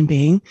a human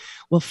being,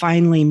 we'll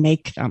finally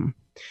make them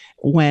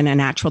when a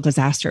natural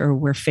disaster or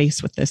we're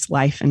faced with this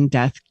life and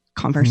death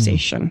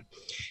conversation.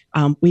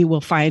 We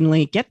will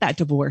finally get that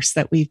divorce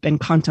that we've been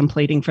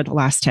contemplating for the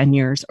last 10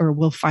 years, or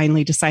we'll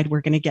finally decide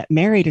we're going to get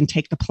married and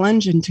take the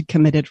plunge into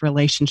committed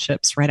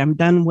relationships, right? I'm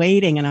done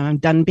waiting and I'm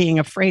done being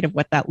afraid of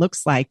what that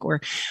looks like, or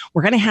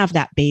we're going to have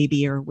that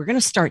baby, or we're going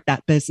to start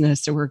that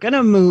business, or we're going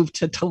to move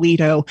to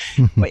Toledo.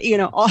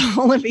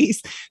 All of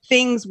these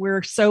things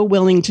we're so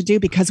willing to do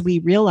because we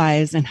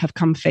realize and have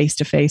come face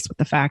to face with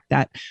the fact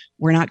that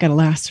we're not going to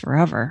last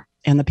forever.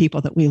 And the people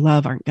that we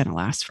love aren't going to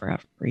last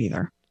forever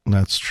either.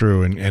 That's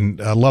true.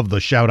 And I love the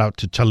shout out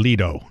to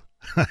Toledo.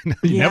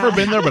 You've never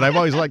been there, but I've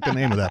always liked the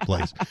name of that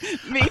place.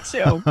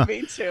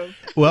 Me too.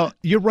 Well,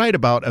 you're right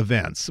about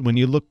events. When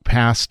you look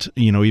past,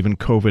 even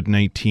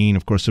COVID-19,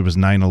 of course, there was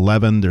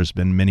 9/11. There's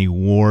been many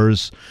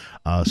wars.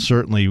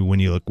 Certainly, when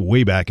you look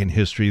way back in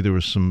history, there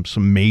was some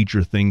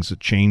major things that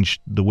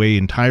changed the way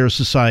entire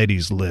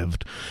societies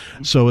lived.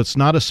 So it's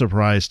not a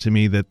surprise to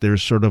me that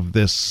there's sort of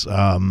this,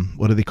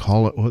 what do they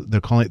call it?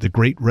 They're calling it the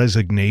Great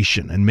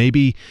Resignation. And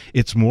maybe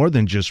it's more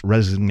than just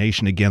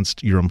resignation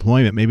against your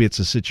employment. Maybe it's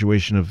a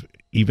situation of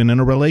even in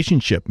a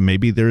relationship.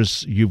 Maybe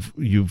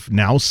you've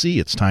now see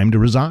it's time to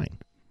resign.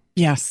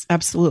 Yes,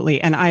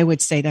 absolutely. And I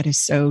would say that is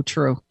so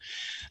true.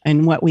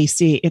 And what we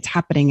see, it's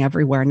happening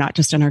everywhere, not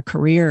just in our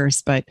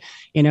careers, but,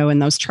 in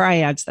those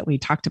triads that we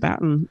talked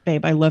about. And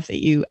babe, I love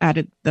that you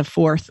added the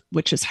fourth,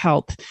 which is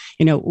health.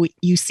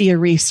 You see a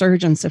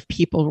resurgence of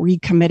people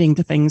recommitting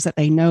to things that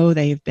they know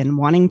they've been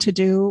wanting to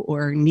do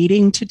or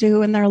needing to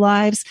do in their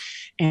lives.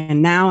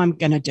 And now I'm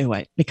going to do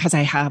it because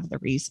I have the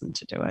reason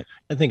to do it.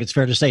 I think it's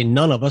fair to say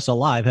none of us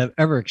alive have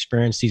ever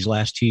experienced these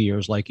last 2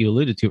 years, like you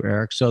alluded to,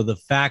 Eric. So the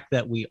fact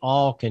that we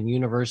all can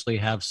universally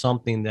have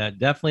something that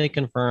definitely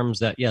confirms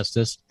that, yes,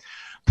 this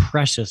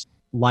precious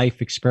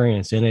life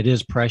experience, and it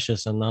is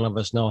precious, and none of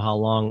us know how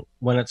long,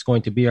 when it's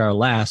going to be our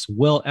last,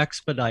 will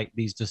expedite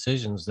these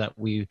decisions that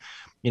we,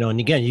 and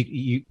again,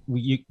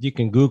 you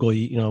can Google,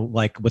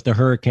 like with the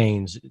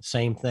hurricanes,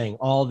 same thing.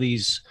 All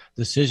these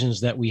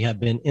decisions that we have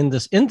been in,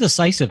 this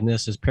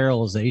indecisiveness is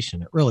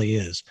paralyzation. It really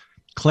is.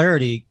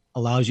 Clarity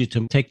allows you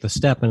to take the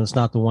step, and it's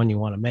not the one you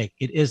want to make.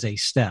 It is a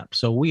step.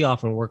 So we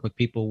often work with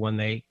people when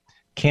they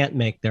can't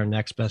make their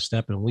next best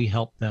step, and we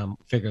help them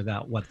figure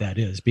out what that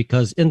is,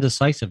 because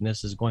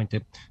indecisiveness is going to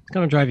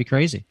drive you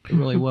crazy. It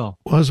really will.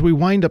 Well, as we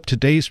wind up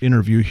today's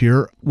interview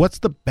here, what's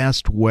the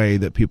best way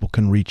that people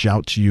can reach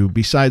out to you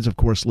besides, of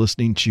course,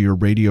 listening to your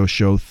radio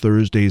show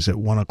Thursdays at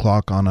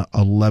 1:00 on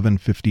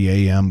 1150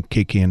 AM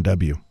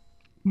KKNW?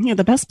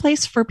 The best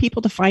place for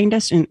people to find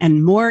us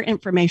and more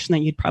information that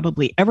you'd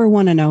probably ever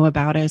want to know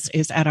about us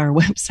is at our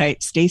website,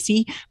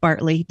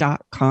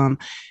 staceybartley.com.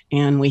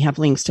 And we have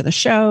links to the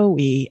show.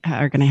 We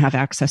are going to have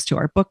access to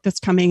our book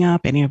that's coming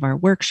up. Any of our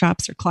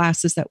workshops or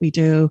classes that we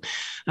do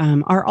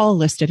are all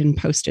listed and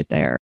posted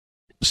there.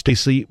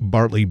 Stacey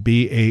Bartley,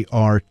 BARTLEY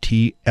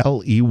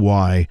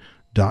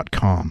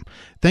voicesofexperience.com.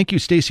 Thank you,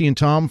 Stacy and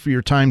Tom, for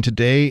your time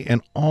today,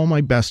 and all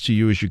my best to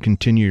you as you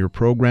continue your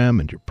program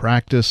and your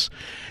practice.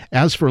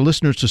 As for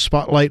listeners to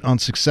Spotlight on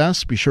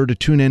Success, be sure to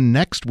tune in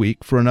next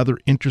week for another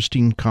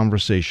interesting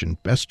conversation.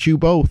 Best to you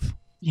both.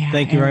 Yeah,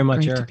 thank you very much,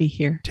 great Eric. to be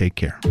here. Take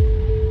care.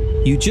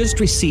 You just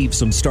received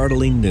some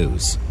startling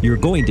news. You're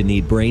going to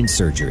need brain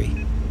surgery.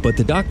 But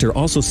the doctor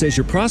also says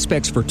your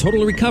prospects for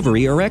total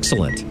recovery are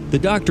excellent. The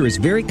doctor is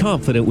very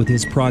confident with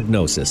his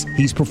prognosis.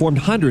 He's performed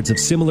hundreds of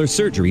similar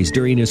surgeries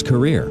during his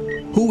career.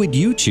 Who would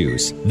you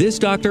choose? This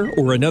doctor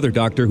or another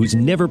doctor who's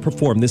never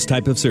performed this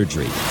type of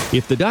surgery?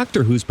 If the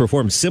doctor who's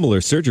performed similar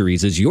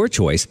surgeries is your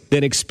choice,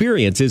 then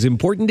experience is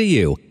important to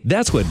you.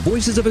 That's what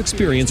Voices of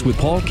Experience with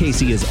Paul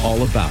Casey is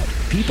all about.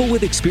 People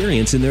with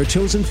experience in their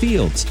chosen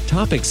fields.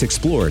 Topics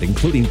explored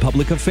including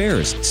public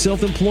affairs,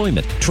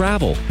 self-employment,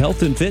 travel,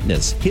 health and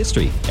fitness,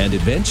 history, and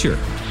adventure.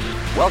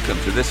 Welcome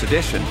to this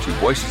edition to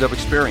Voices of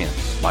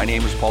Experience. My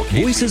name is Paul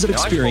Casey. Voices of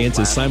Experience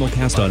is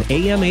simulcast on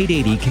AM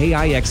 880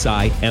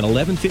 KIXI and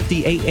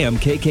 1150 AM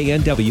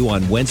KKNW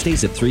on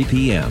Wednesdays at 3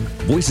 p.m.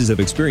 Voices of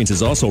Experience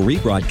is also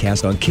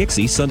rebroadcast on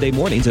Kixie Sunday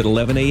mornings at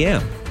 11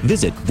 a.m.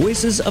 Visit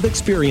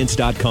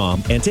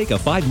voicesofexperience.com and take a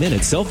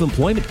 5-minute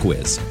self-employment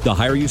quiz. The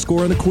higher you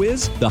score on the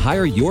quiz, the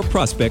higher your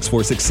prospects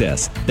for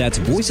success. That's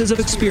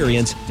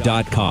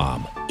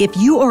voicesofexperience.com. If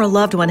you or a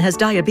loved one has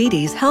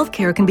diabetes,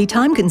 healthcare can be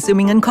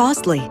time-consuming and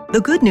costly.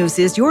 The good news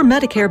is your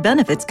Medicare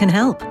benefits can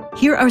help.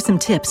 Here are some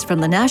tips from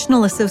the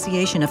National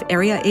Association of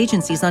Area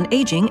Agencies on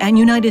Aging and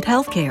United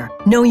Healthcare.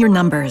 Know your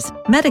numbers.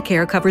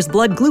 Medicare covers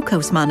blood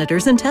glucose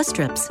monitors and test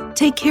strips.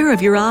 Take care of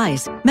your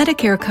eyes.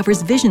 Medicare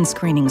covers vision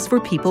screenings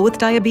for people with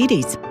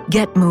diabetes.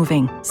 Get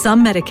moving.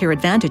 Some Medicare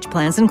Advantage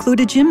plans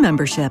include a gym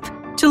membership.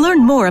 To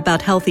learn more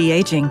about healthy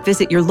aging,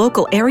 visit your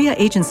local area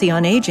agency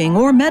on aging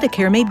or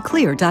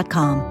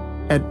MedicareMadeClear.com.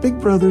 At Big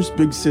Brothers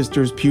Big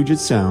Sisters Puget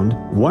Sound,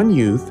 one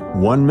youth,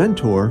 one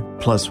mentor,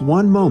 plus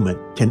one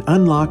moment can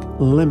unlock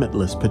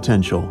limitless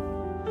potential.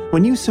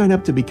 When you sign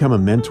up to become a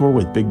mentor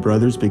with Big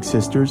Brothers Big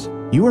Sisters,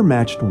 you are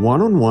matched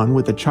one-on-one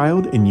with a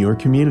child in your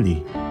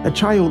community, a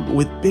child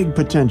with big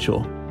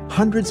potential.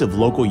 Hundreds of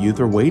local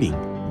youth are waiting.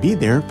 Be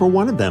there for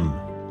one of them.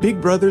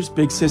 Big Brothers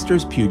Big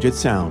Sisters Puget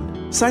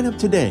Sound. Sign up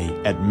today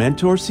at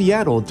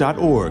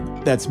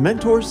mentorseattle.org. That's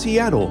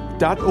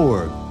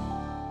mentorseattle.org.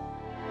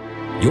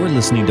 You're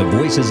listening to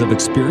Voices of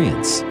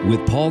Experience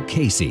with Paul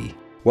Casey.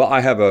 Well,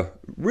 I have a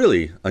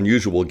really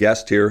unusual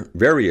guest here,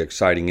 very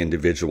exciting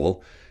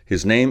individual.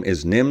 His name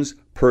is Nims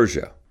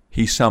Purja.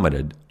 He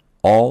summited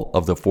all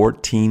of the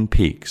 14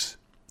 peaks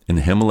in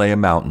the Himalaya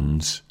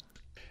Mountains.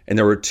 And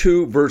there are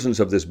two versions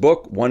of this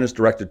book. One is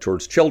directed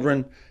towards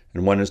children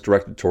and one is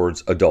directed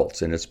towards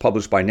adults. And it's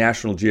published by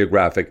National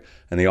Geographic,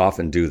 and they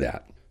often do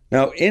that.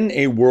 Now, in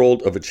a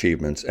world of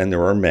achievements, and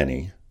there are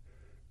many,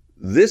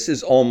 this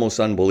is almost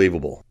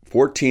unbelievable.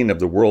 14 of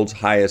the world's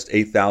highest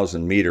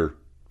 8,000-meter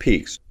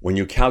peaks. When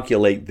you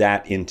calculate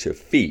that into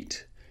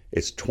feet,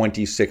 it's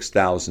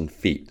 26,000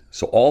 feet.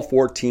 So all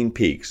 14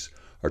 peaks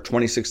are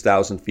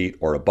 26,000 feet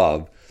or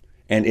above,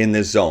 and in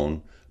this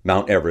zone,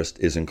 Mount Everest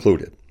is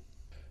included.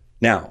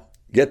 Now,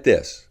 get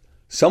this.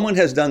 Someone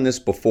has done this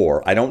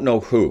before. I don't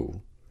know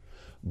who,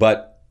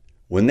 but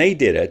when they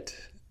did it,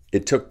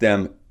 it took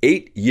them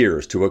 8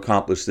 years to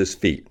accomplish this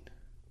feat.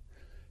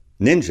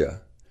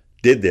 Ninja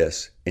did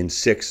this in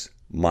 6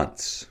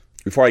 months.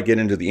 Before I get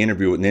into the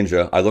interview with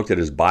Ninja, I looked at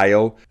his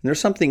bio, and there's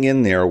something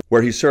in there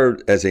where he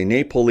served as a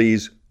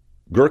Nepalese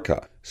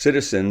Gurkha.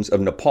 Citizens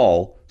of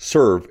Nepal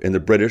serve in the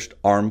British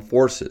Armed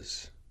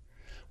Forces.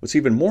 What's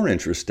even more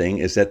interesting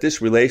is that this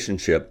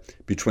relationship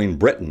between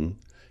Britain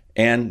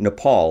and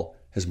Nepal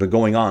has been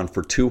going on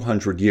for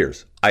 200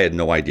 years. I had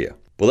no idea.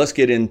 But let's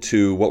get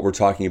into what we're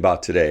talking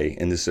about today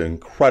in this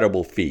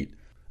incredible feat,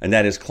 and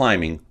that is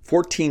climbing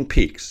 14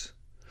 peaks,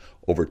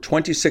 over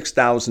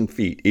 26,000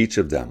 feet each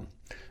of them.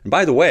 And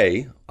by the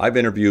way, I've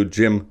interviewed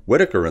Jim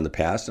Whittaker in the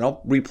past, and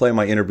I'll replay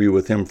my interview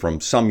with him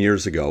from some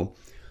years ago.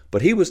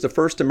 But he was the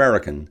first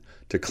American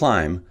to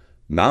climb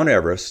Mount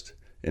Everest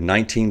in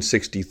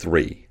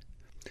 1963.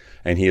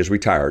 And he is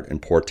retired in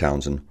Port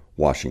Townsend,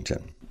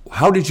 Washington.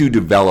 How did you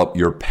develop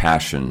your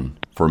passion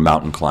for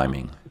mountain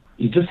climbing?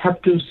 You just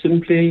have to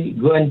simply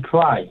go and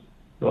try,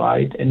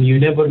 right? And you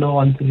never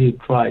know until you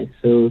try.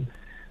 So,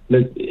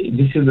 look,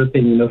 this is the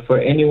thing, for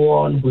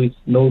anyone who is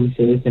novice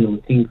and who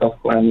think of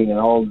climbing and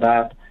all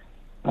that,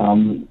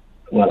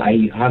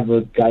 I have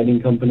a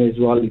guiding company as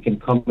well. You can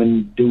come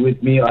and do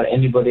with me or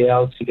anybody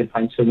else. You can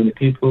find so many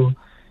people.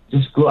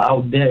 Just go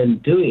out there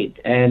and do it.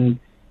 And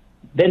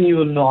then you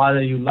will know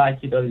either you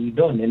like it or you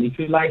don't. And if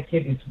you like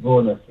it, it's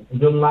bonus. If you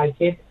don't like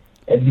it,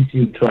 at least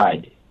you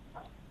tried.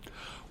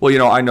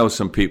 Well, I know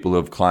some people who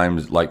have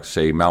climbed, like,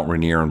 say, Mount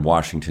Rainier in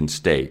Washington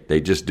State. They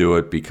just do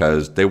it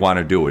because they want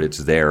to do it. It's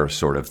their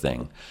sort of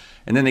thing.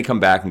 And then they come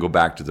back and go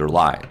back to their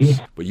lives.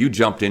 Yeah. But you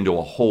jumped into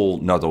a whole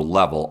nother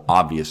level,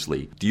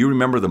 obviously. Do you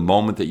remember the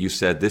moment that you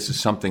said, this is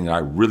something that I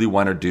really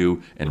want to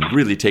do and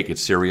really take it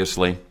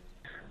seriously?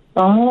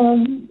 Not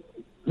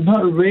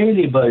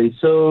really, buddy.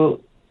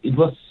 So it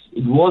was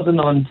it wasn't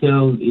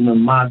until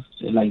March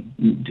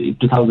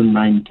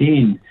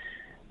 2019.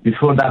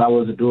 Before that, I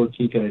was a door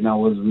kicker and I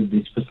was with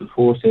the Special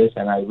Forces,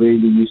 and I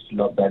really used to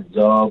love that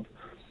job.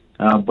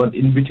 But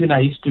in between,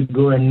 I used to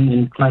go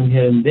and climb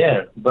here and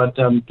there. But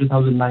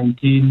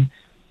 2019,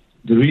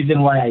 the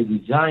reason why I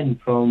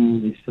resigned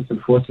from the Special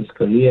Forces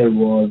career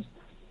was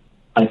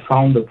I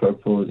found the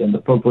purpose, and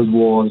the purpose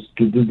was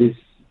to do this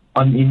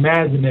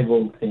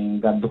unimaginable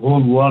thing that the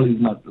whole world is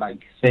not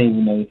like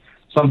saying,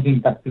 something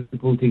that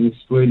people think is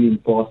really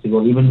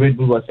impossible. Even Red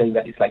Bull was saying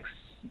that it's like,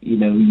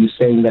 you're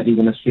saying that you're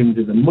going to swim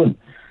to the moon.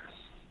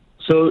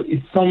 So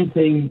it's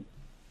something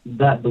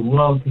that the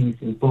world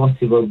thinks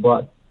impossible,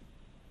 but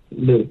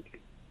look,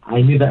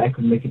 I knew that I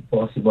could make it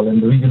possible.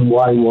 And the reason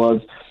why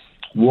was,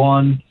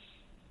 one,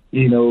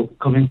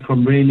 coming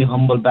from really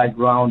humble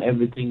background,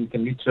 everything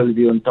can literally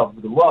be on top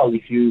of the world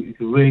if you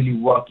really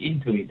work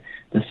into it.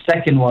 The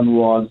second one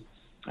was,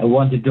 I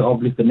wanted to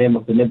uplift the name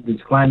of the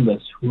Nepalese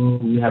climbers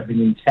who have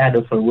been in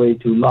shadow for way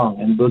too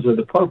long. And those were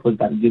the purpose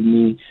that gave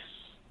me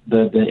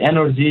the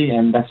energy,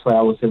 and that's why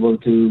I was able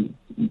to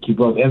keep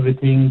up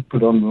everything,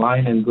 put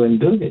online, and go and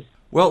do this.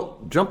 Well,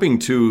 jumping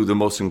to the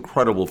most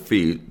incredible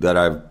feat that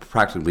I've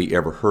practically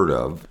ever heard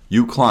of,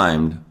 you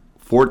climbed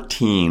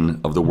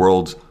 14 of the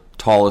world's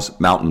tallest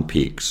mountain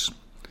peaks.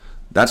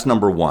 That's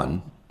number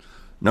one.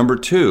 Number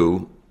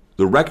two,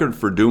 the record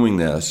for doing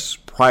this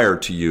prior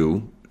to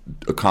you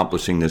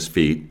accomplishing this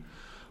feat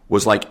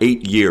was like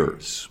 8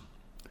 years.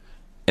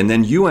 And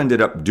then you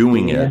ended up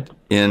doing it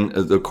in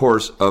the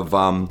course of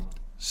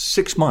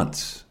 6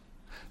 months.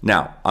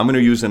 Now, I'm going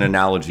to use an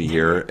analogy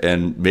here,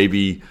 and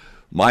maybe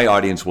my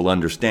audience will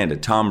understand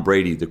it. Tom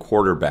Brady, the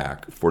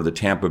quarterback for the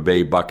Tampa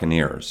Bay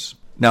Buccaneers.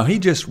 Now, he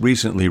just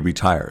recently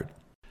retired.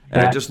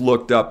 And I just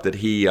looked up that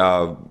he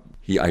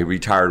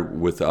retired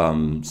with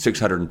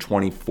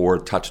 624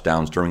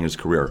 touchdowns during his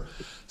career.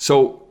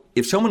 So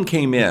if someone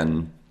came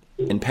in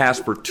and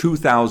passed for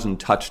 2,000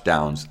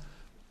 touchdowns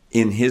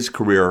in his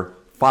career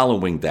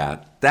following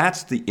that,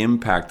 that's the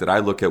impact that I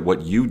look at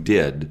what you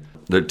did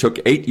that took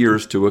 8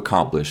 years to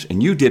accomplish,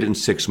 and you did it in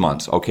 6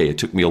 months. Okay, it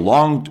took me a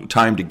long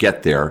time to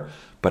get there,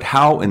 but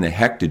how in the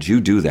heck did you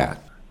do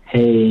that?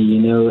 Hey,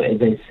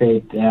 as I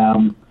said,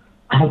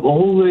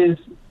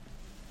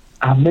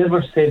 I've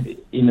never said,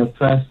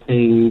 first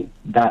thing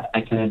that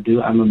I cannot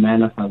do, I'm a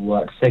man of my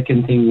word.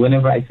 Second thing,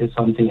 whenever I say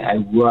something, I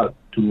work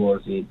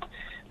towards it.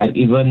 Like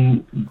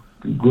even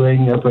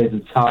growing up as a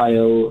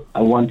child,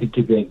 I wanted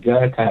to be a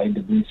Gurkha in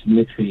the British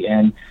military,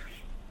 and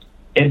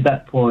at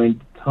that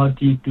point,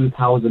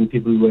 32,000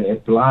 people were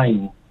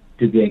applying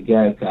to be a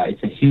Gurkha.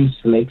 It's a huge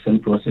selection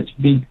process,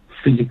 big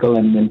physical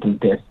and mental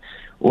test.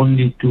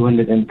 Only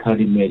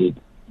 230 made it.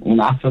 And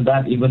after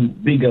that, even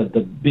bigger,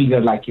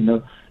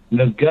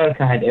 no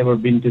Gurkha had ever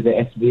been to the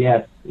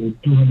SBS in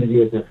 200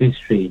 years of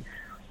history.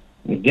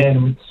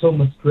 Again, with so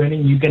much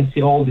training, you can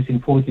see all this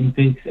in 14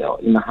 Peaks,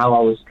 how I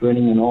was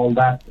training and all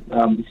that.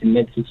 It's in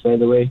Netflix, by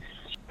the way.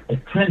 I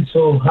trained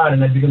so hard,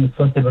 and I became the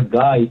first ever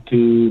guy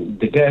to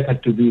the Gurkha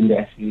to be in the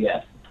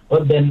SBS.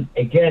 But then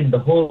again, the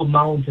whole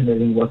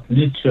mountaineering was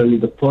literally,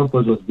 the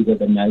purpose was bigger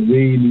than me. I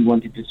really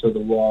wanted to show the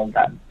world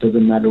that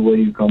doesn't matter where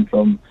you come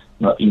from,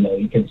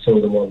 you can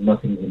show the world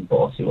nothing is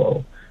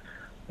impossible.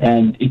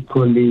 And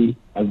equally,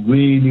 I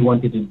really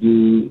wanted to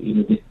do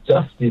this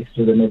justice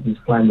to the Nepalese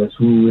climbers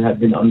who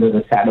have been under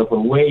the shadow for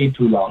way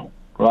too long,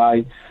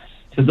 right?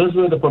 So those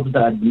were the purposes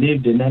that I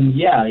believed in.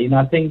 And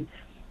I think,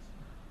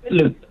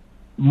 look,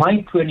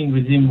 my training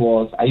regime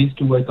was, I used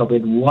to wake up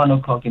at 1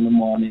 o'clock in the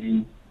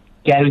morning,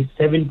 carry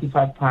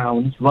 75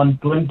 pounds, run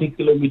 20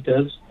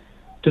 kilometers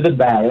to the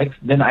barracks.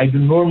 Then I do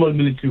normal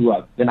military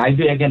work. Then I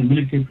do, again,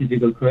 military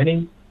physical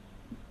training,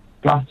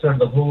 plaster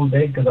the whole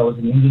day because I was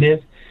in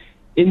English.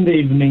 In the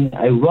evening,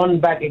 I run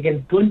back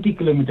again 20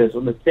 kilometers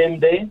on the same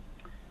day.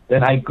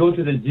 Then I go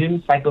to the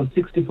gym, cycle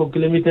 64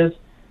 kilometers,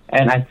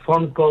 and I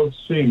front crawl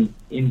swim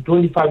in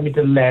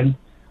 25-meter length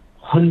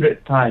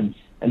 100 times.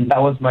 And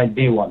that was my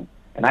day one.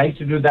 And I used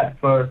to do that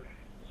for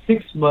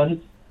 6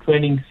 months,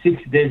 training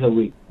 6 days a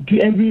week.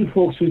 To every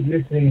folks who's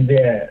listening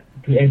there,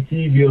 to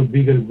achieve your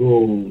bigger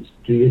goals,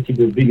 to achieve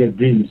your bigger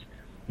dreams,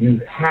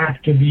 you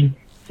have to be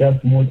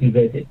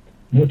self-motivated.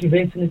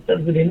 Motivation is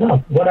not good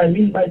enough. What I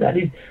mean by that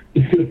is,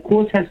 if your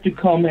coach has to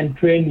come and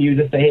train you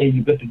to say, hey,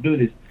 you've got to do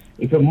this.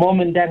 If your mom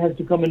and dad has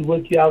to come and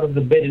work you out of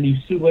the bed and you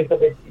still wake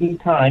up at any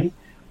time,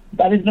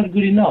 that is not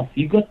good enough.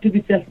 You've got to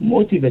be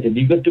self-motivated.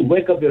 You've got to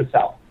wake up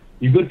yourself.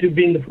 You've got to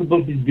be in the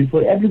football pitch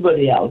before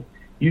everybody else.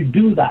 You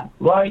do that,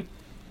 right?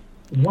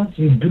 Once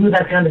you do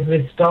that kind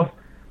of stuff,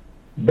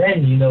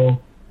 then,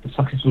 the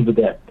success will be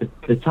there.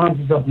 The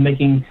chances of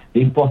making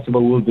the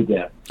impossible will be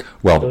there.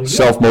 Well,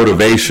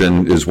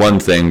 self-motivation is one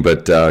thing,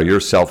 but your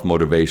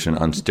self-motivation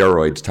on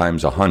steroids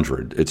times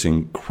 100. It's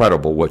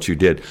incredible what you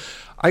did.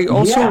 I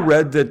also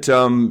read that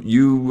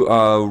you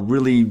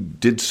really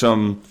did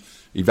some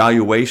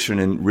evaluation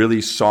and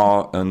really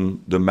saw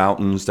on the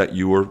mountains that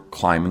you were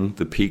climbing,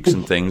 the peaks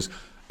and things,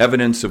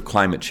 evidence of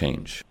climate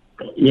change.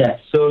 Yes.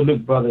 So,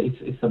 look, brother,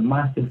 it's a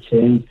massive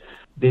change.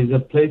 There's a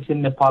place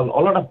in Nepal,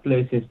 a lot of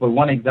places, but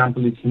one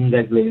example is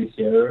Himda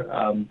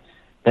Glacier.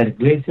 That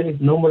glacier is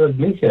no more a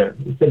glacier.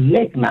 It's a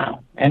lake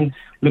now. And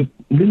look,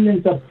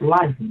 millions of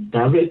lives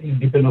directly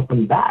depend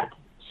upon that.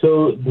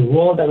 So the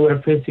war that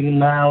we're facing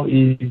now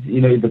is,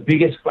 the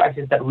biggest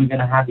crisis that we're going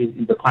to have is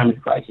the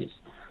climate crisis.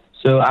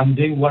 So I'm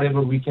doing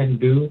whatever we can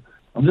do.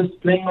 I'm just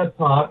playing my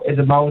part as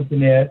a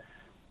mountaineer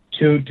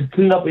to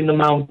clean up in the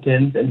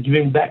mountains and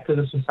giving back to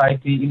the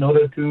society in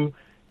order to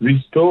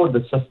restore the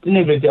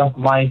sustainability of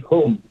my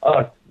home,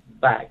 Earth,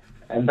 back.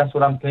 And that's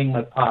what I'm playing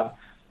my part,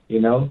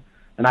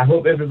 And I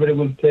hope everybody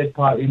will play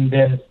part in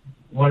this,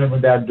 whatever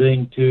they're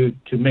doing to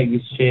make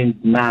this change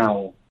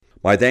now.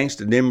 My thanks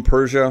to Nim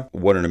Persia.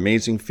 What an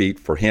amazing feat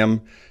for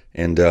him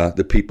and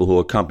the people who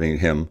accompanied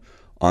him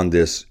on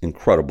this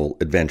incredible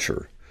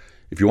adventure.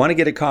 If you want to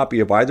get a copy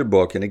of either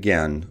book, and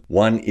again,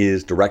 one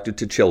is directed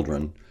to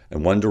children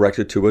and one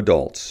directed to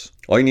adults,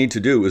 all you need to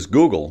do is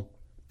Google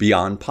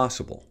Beyond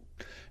Possible,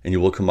 and you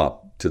will come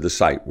up to the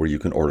site where you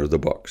can order the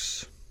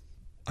books.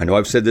 I know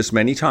I've said this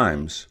many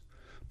times,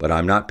 but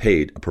I'm not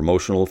paid a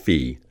promotional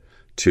fee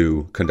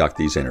to conduct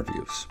these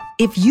interviews.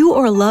 If you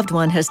or a loved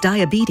one has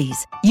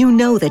diabetes, you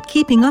know that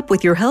keeping up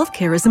with your health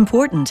care is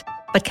important,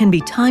 but can be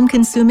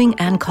time-consuming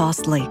and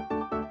costly.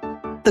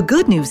 The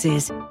good news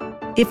is,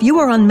 if you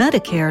are on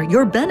Medicare,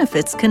 your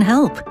benefits can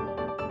help.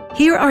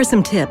 Here are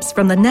some tips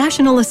from the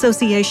National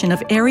Association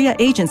of Area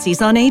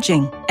Agencies on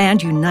Aging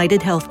and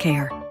United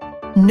Healthcare.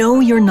 Know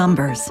your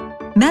numbers.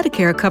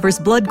 Medicare covers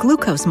blood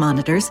glucose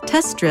monitors,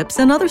 test strips,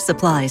 and other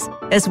supplies,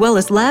 as well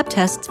as lab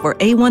tests for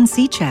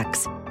A1C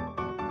checks.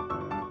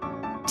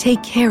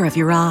 Take care of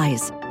your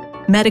eyes.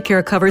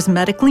 Medicare covers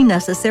medically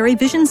necessary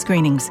vision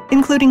screenings,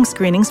 including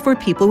screenings for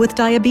people with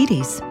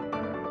diabetes.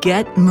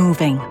 Get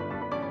moving.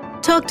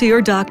 Talk to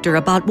your doctor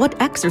about what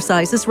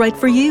exercise is right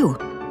for you.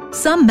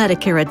 Some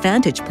Medicare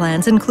Advantage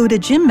plans include a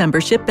gym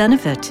membership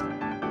benefit.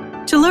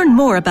 To learn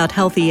more about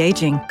healthy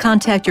aging,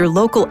 contact your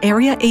local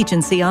area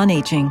agency on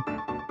aging.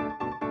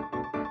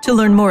 To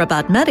learn more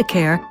about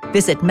Medicare,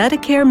 visit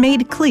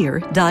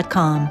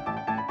MedicareMadeClear.com.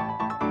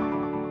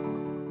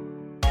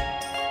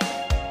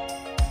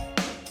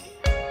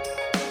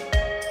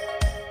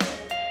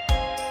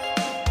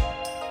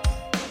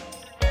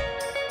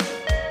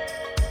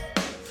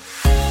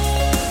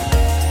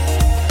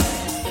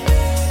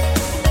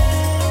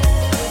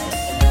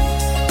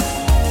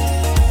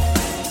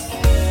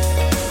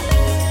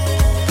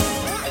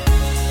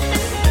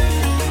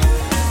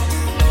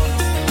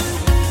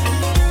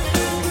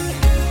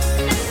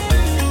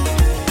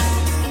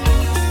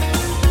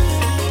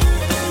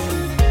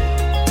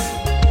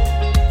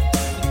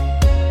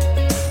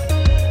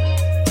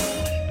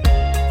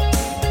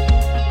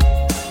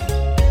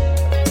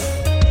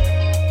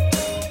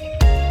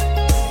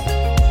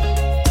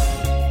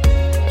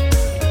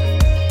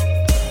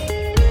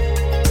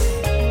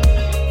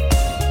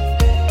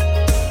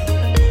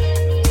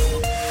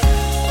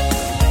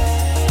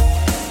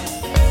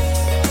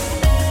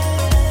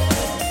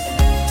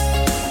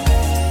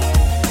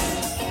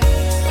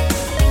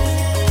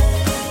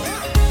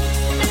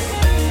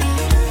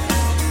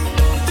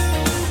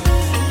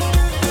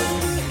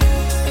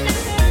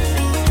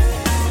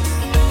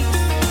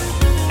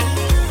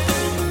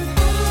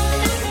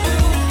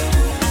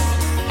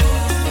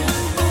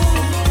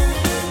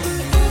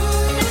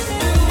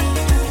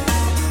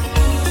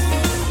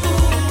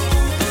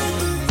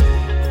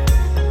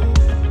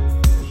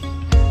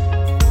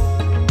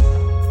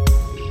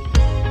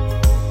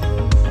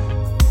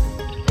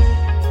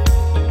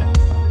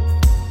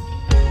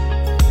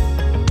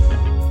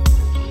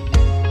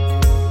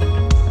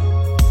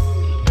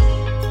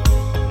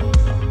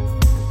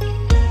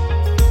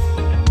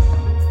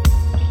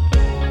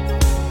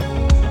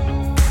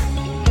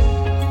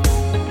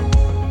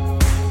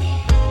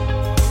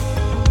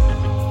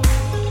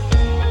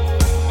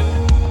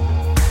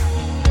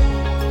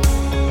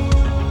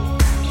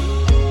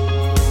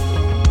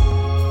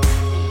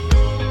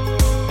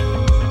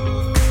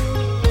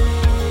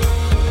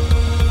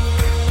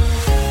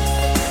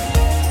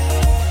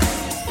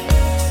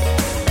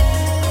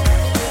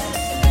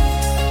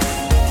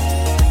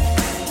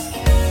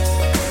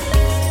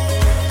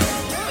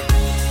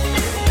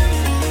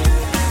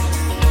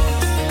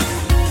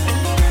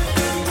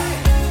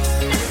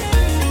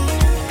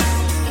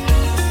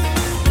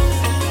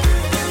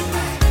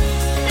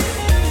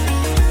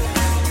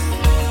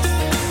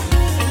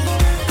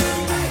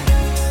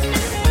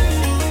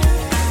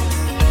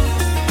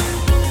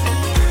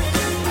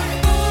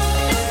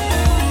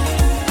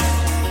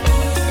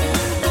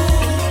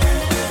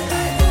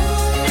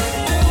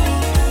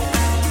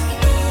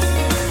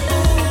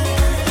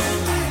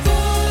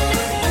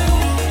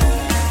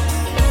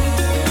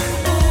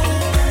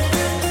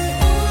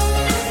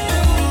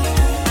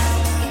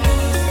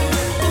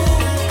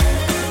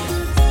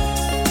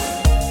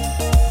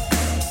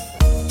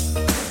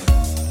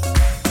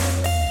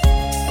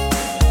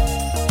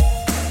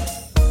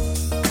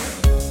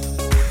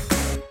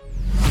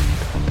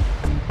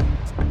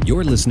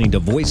 You're listening to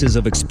Voices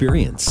of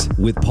Experience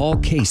with Paul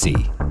Casey.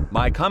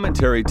 My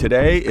commentary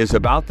today is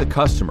about the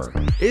customer.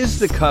 Is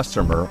the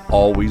customer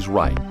always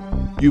right?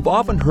 You've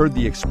often heard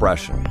the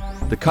expression,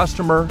 the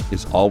customer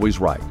is always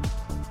right.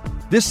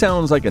 This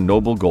sounds like a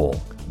noble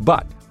goal,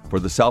 but for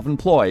the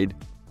self-employed,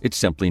 it's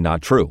simply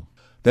not true.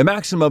 The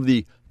maxim of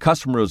the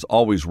customer is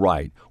always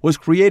right was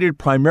created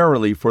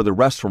primarily for the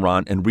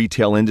restaurant and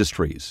retail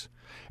industries.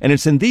 And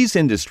it's in these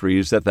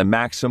industries that the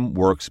maxim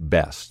works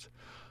best.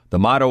 The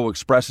motto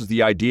expresses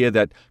the idea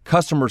that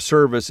customer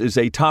service is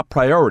a top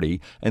priority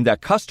and that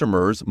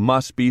customers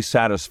must be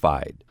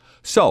satisfied.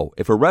 So,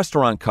 if a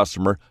restaurant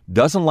customer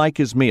doesn't like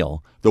his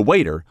meal, the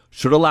waiter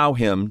should allow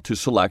him to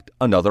select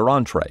another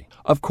entree.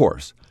 Of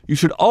course, you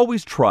should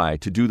always try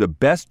to do the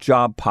best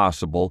job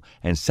possible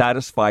and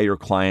satisfy your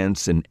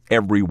clients in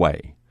every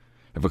way.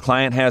 If a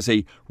client has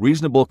a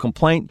reasonable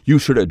complaint, you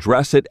should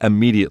address it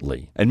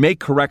immediately and make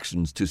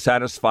corrections to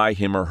satisfy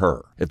him or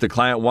her. If the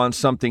client wants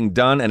something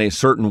done in a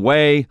certain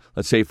way,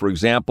 let's say, for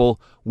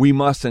example, we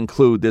must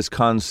include this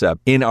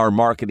concept in our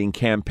marketing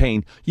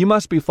campaign, you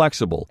must be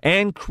flexible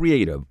and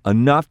creative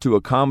enough to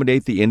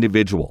accommodate the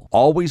individual.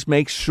 Always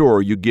make sure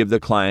you give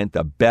the client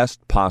the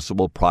best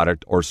possible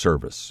product or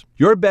service.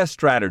 Your best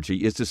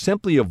strategy is to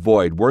simply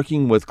avoid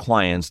working with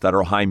clients that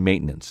are high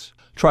maintenance.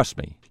 Trust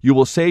me, you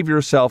will save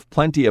yourself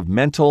plenty of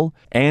mental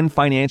and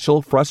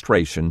financial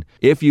frustration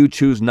if you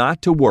choose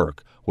not to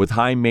work with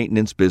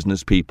high-maintenance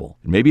business people.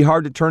 It may be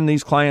hard to turn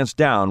these clients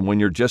down when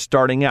you're just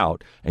starting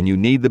out and you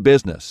need the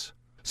business.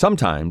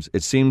 Sometimes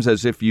it seems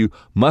as if you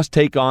must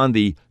take on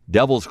the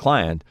devil's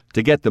client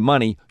to get the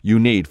money you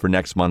need for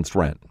next month's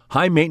rent.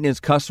 High-maintenance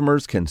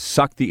customers can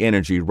suck the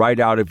energy right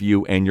out of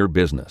you and your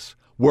business.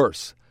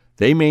 Worse,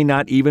 they may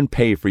not even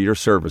pay for your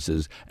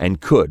services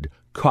and could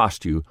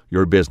cost you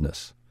your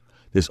business.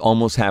 This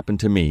almost happened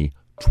to me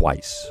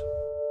twice.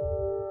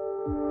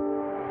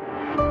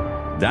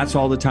 That's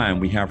all the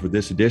time we have for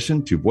this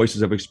edition to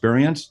Voices of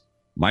Experience.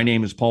 My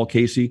name is Paul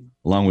Casey.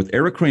 Along with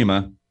Eric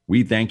Crema,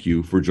 we thank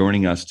you for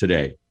joining us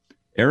today.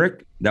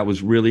 Eric, that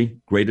was really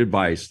great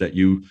advice that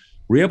you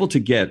were able to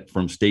get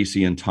from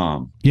Stacy and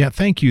Tom. Yeah,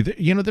 thank you.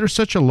 You know, they're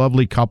such a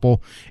lovely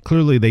couple.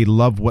 Clearly, they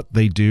love what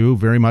they do,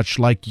 very much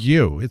like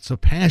you. It's a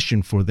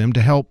passion for them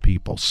to help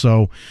people.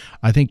 So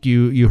I think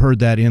you heard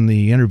that in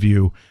the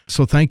interview.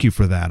 So thank you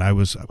for that. I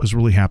was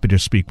really happy to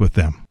speak with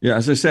them. Yeah,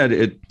 as I said,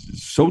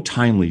 it's so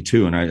timely,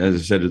 too. And as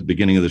I said at the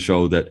beginning of the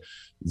show, that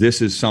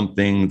this is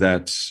something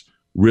that's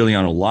really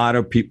on a lot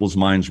of people's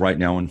minds right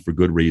now, and for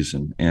good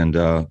reason. And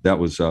that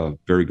was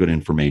very good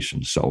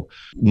information. So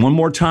one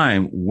more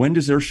time, when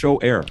does their show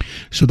air?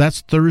 So that's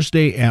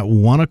Thursday at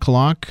 1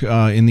 o'clock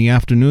in the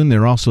afternoon.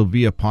 They're also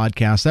via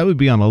podcast. That would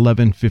be on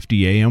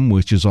 11:50 a.m.,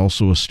 which is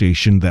also a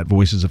station that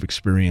Voices of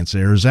Experience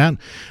airs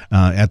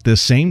at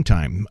this same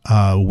time,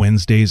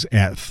 Wednesdays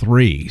at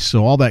 3.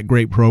 So all that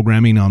great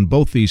programming on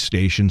both these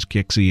stations,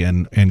 Kixie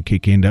and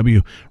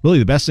KKNW. Really,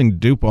 the best thing to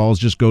do, Paul, is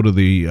just go to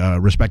the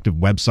respective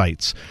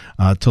websites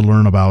to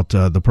learn about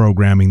the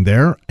programming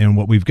there and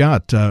what we've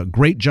got.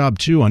 Great job,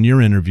 too, on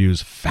your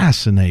interviews.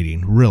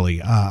 Fascinating,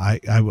 really.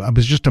 I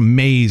was just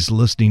amazed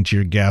listening to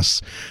your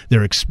guests,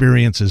 their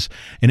experiences,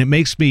 and it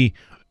makes me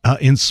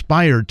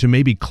inspired to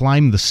maybe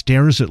climb the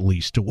stairs at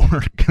least to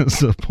work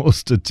as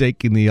opposed to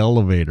taking the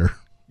elevator.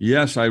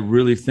 Yes, I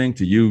really think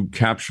that you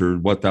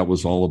captured what that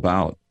was all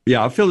about.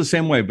 Yeah, I feel the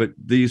same way, but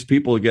these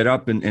people get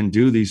up and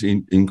do these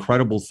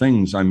incredible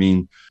things. I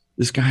mean,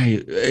 this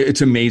guy,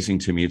 it's amazing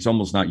to me. It's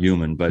almost not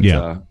human, but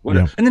yeah.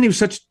 And then he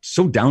was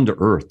so down to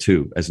earth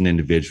too, as an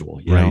individual.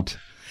 You know?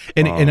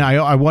 And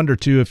I wonder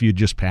too if you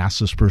just pass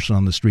this person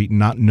on the street and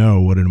not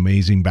know what an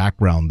amazing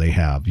background they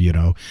have. You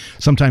know,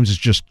 sometimes it's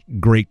just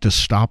great to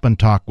stop and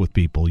talk with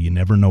people. You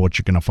never know what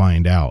you're going to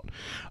find out.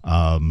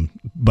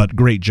 But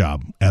great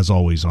job as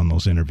always on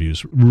those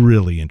interviews.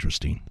 Really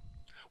interesting.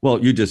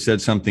 Well, you just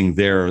said something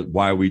there,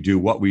 why we do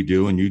what we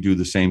do, and you do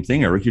the same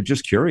thing, Eric. You're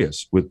just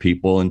curious with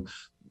people. And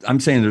I'm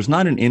saying there's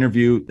not an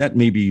interview, that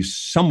may be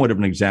somewhat of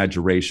an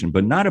exaggeration,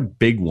 but not a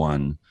big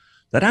one,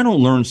 that I don't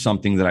learn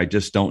something that I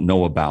just don't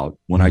know about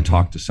when I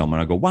talk to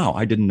someone. I go, wow,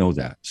 I didn't know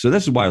that. So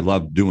this is why I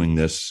love doing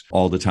this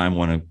all the time. I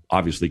want to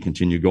obviously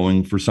continue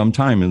going for some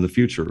time in the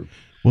future.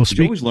 Well,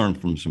 you always learn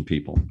from some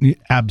people.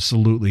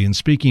 Absolutely. And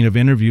speaking of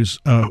interviews,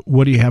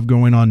 what do you have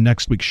going on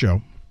next week's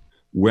show?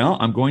 Well,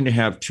 I'm going to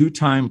have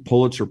two-time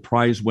Pulitzer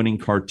Prize-winning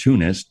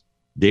cartoonist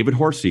David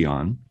Horsey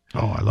on.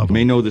 Oh, I love him.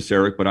 You may know this,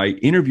 Eric, but I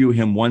interview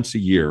him once a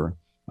year.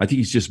 I think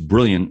he's just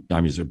brilliant. I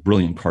mean, he's a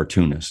brilliant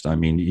cartoonist. I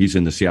mean, he's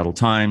in the Seattle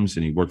Times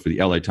and he worked for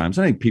the LA Times.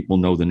 I think people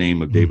know the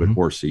name of David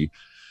Horsey.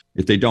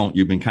 If they don't,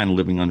 you've been kind of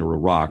living under a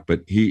rock.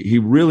 But he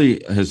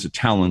really has a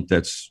talent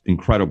that's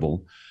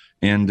incredible.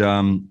 And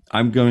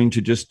I'm going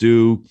to just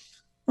do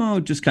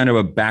just kind of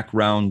a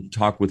background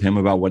talk with him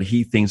about what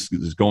he thinks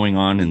is going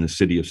on in the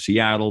city of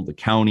Seattle, the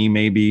county,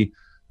 maybe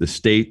the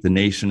state, the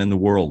nation, and the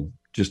world.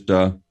 Just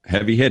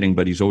heavy hitting,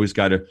 but he's always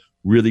got a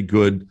really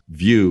good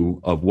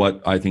view of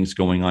what I think is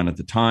going on at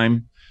the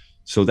time.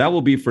 So that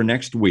will be for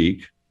next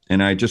week.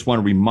 And I just want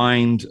to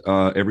remind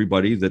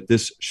everybody that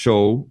this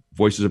show,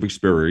 Voices of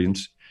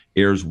Experience,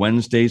 airs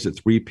Wednesdays at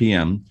 3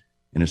 p.m.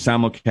 and a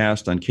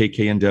simulcast on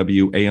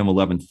KKNW AM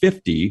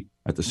 1150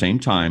 at the same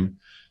time,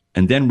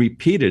 and then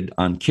repeated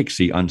on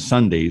Kixie on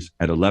Sundays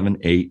at 11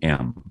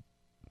 a.m.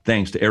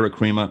 Thanks to Eric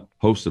Crema,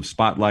 host of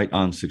Spotlight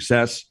on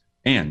Success,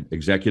 and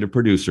executive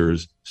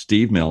producers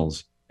Steve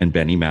Mills and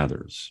Benny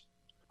Mathers.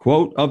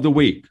 Quote of the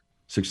week: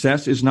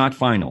 success is not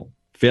final.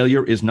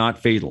 Failure is not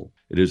fatal.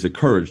 It is the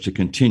courage to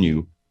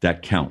continue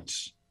that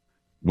counts.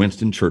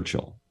 Winston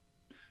Churchill.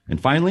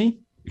 And finally,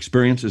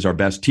 experience is our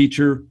best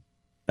teacher.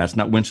 That's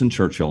not Winston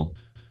Churchill.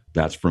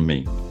 That's from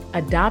me.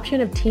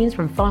 Adoption of teens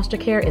from foster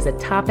care is a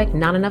topic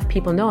not enough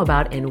people know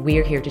about, and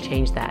we're here to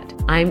change that.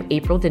 I'm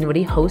April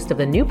Dinwiddie, host of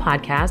the new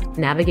podcast,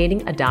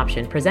 Navigating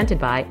Adoption, presented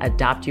by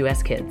Adopt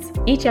US Kids.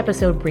 Each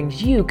episode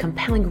brings you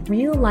compelling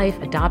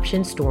real-life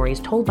adoption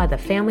stories told by the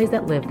families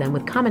that live them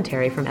with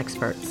commentary from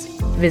experts.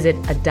 Visit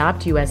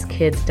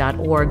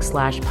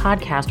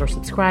adoptuskids.org/podcast or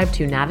subscribe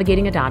to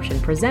Navigating Adoption,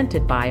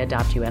 presented by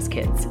Adopt US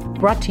Kids.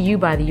 Brought to you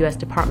by the U.S.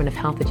 Department of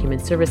Health and Human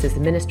Services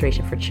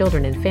Administration for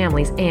Children and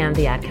Families and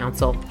the Ad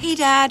Council. Hey,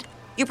 Dad,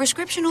 your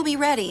prescription will be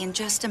ready in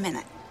just a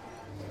minute.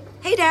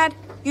 Hey, Dad,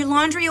 your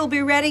laundry will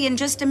be ready in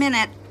just a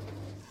minute.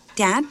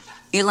 Dad,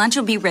 your lunch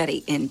will be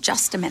ready in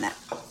just a minute.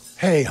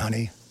 Hey,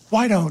 honey,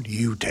 why don't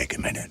you take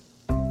a minute?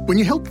 When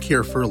you help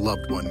care for a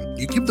loved one,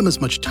 you give them as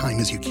much time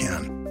as you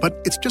can.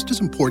 But it's just as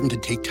important to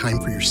take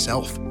time for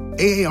yourself.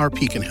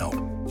 AARP can help.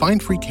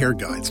 Find free care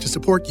guides to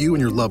support you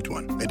and your loved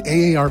one at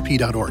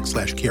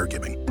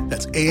aarp.org/caregiving.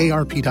 That's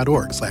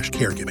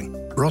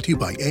aarp.org/caregiving. Brought to you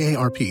by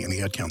AARP and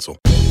the Ad Council.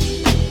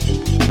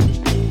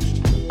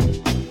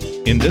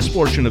 In this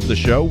portion of the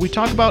show, we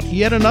talk about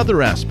yet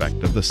another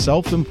aspect of the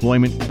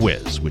self-employment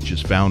quiz, which is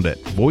found at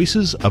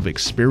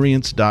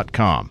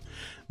voicesofexperience.com.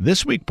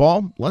 This week,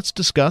 Paul, let's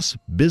discuss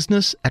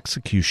business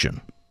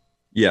execution.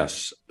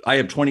 Yes, I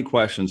have 20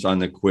 questions on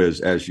the quiz,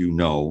 as you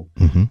know,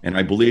 and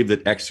I believe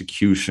that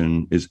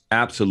execution is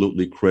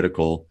absolutely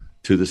critical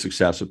to the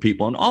success of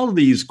people. And all of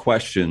these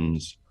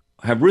questions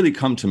have really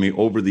come to me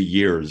over the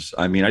years.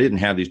 I mean, I didn't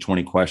have these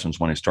 20 questions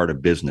when I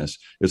started business.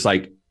 It's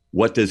like,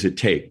 what does it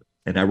take?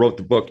 And I wrote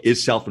the book,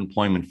 Is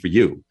Self-Employment for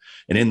You?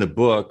 And in the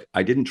book,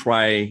 I didn't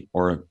try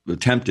or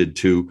attempted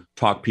to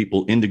talk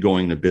people into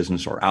going into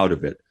business or out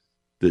of it.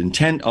 The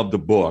intent of the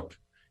book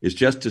is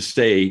just to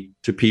say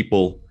to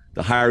people,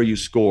 the higher you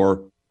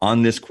score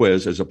on this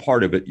quiz as a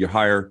part of it, your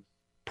higher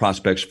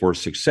prospects for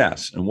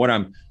success. And what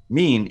I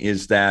mean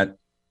is that,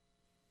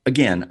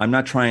 again, I'm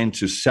not trying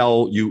to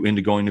sell you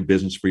into going to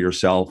business for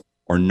yourself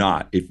or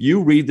not. If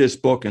you read this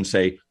book and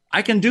say,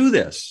 I can do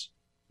this,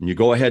 and you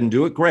go ahead and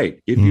do it,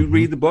 great. If you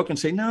read the book and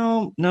say,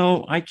 no,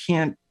 I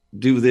can't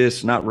do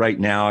this, not right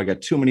now, I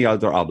got too many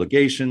other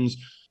obligations,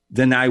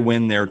 then I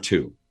win there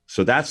too.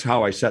 So that's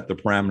how I set the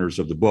parameters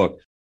of the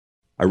book.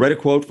 I read a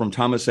quote from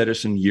Thomas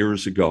Edison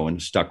years ago and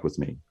it stuck with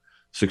me.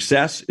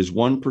 Success is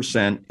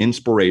 1%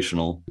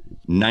 inspirational,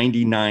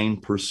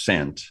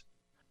 99%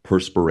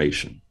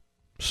 perspiration.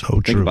 So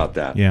true. Think about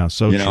that. Yeah,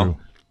 so true.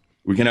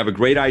 We can have a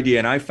great idea.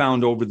 And I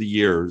found over the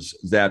years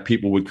that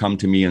people would come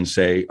to me and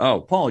say, oh,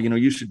 Paul,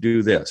 you should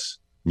do this.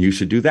 You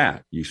should do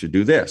that. You should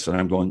do this. And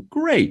I'm going,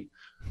 great.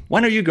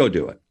 Why don't you go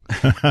do it?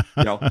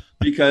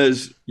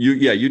 Because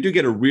you do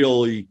get a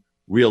really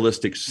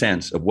realistic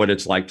sense of what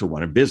it's like to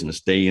run a business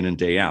day in and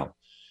day out.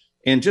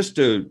 And just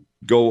to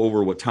go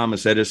over what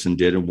Thomas Edison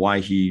did and why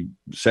he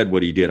said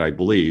what he did, I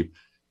believe,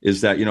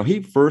 is that,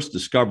 he first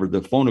discovered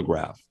the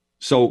phonograph.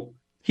 So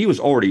he was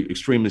already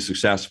extremely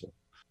successful.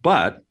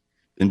 But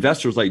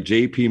investors like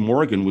J.P.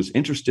 Morgan was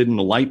interested in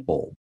the light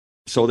bulb.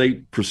 So they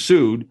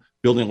pursued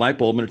building a light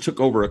bulb, and it took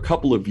over a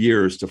couple of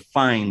years to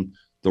find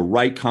the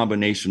right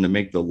combination to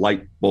make the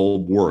light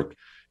bulb work.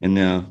 And,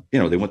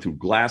 they went through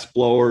glass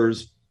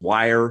blowers,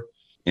 wire,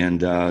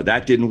 and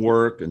that didn't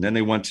work. And then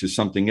they went to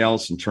something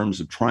else in terms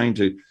of trying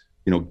to,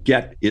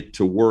 get it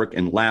to work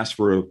and last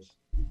for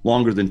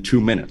longer than 2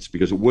 minutes,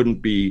 because it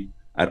wouldn't be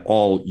at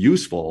all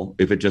useful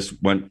if it just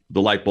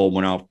the light bulb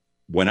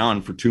went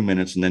on for 2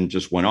 minutes and then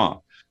just went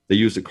off. They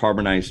used a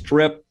carbonized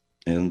strip,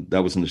 and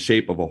that was in the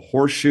shape of a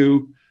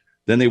horseshoe.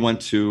 Then they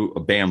went to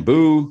a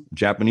bamboo,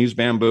 Japanese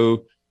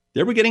bamboo.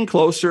 They were getting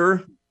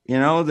closer.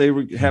 They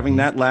were having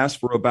that last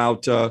for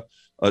about,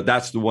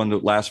 that's the one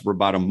that lasts for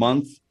about a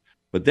month.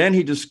 But then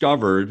he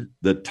discovered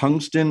the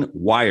tungsten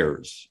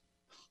wires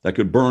that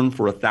could burn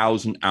for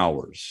 1,000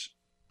 hours.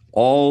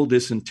 All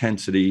this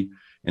intensity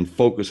and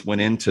focus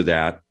went into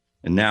that.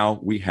 And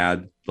now we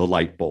had the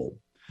light bulb.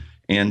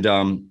 And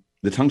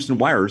the tungsten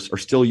wires are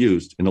still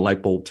used in the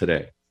light bulb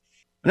today.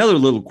 Another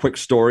little quick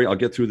story, I'll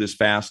get through this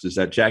fast, is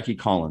that Jackie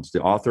Collins,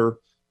 the author,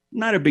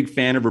 not a big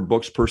fan of her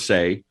books per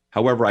se.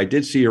 However, I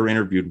did see her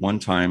interviewed one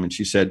time, and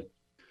she said,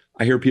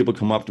 I hear people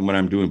come up to me when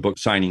I'm doing book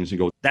signings and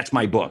go, that's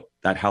my book,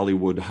 that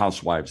Hollywood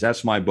Housewives,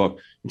 that's my book.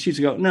 And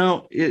she'd go,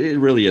 no, it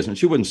really isn't.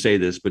 She wouldn't say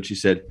this, but she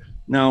said,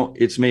 no,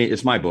 it's me.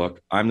 It's my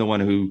book. I'm the one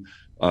who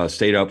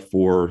stayed up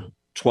for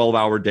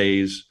 12-hour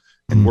days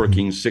and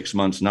working 6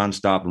 months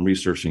nonstop and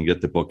researching to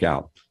get the book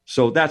out.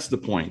 So that's the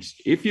point.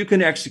 If you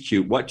can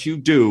execute what you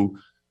do,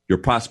 your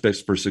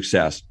prospects for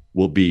success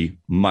will be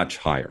much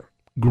higher.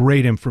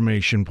 Great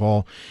information,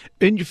 Paul.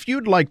 And if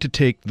you'd like to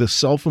take the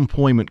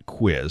self-employment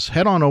quiz,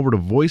 head on over to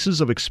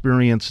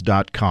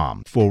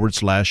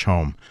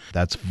voicesofexperience.com/home.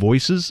 That's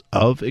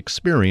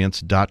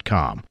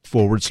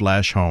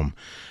voicesofexperience.com/home.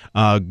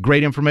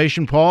 Great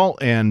information, Paul,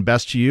 and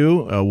best to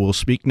you. We'll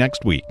speak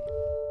next week.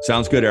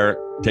 Sounds good, Eric.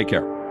 Take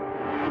care.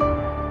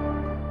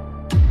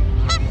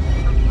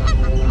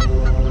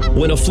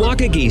 When a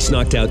flock of geese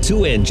knocked out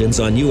 2 engines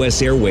on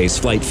U.S. Airways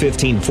Flight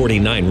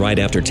 1549 right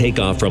after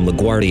takeoff from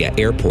LaGuardia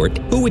Airport,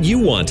 who would you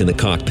want in the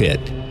cockpit?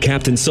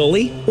 Captain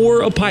Sully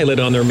or a pilot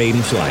on their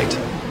maiden flight?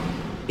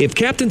 If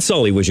Captain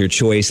Sully was your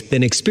choice,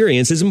 then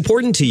experience is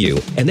important to you.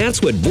 And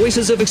that's what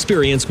Voices of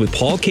Experience with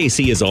Paul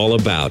Casey is all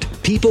about.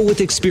 People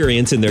with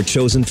experience in their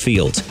chosen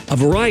fields. A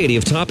variety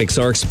of topics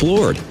are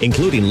explored,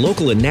 including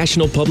local and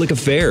national public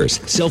affairs,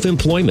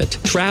 self-employment,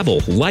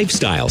 travel,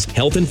 lifestyles,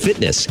 health and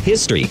fitness,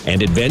 history,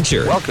 and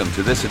adventure. Welcome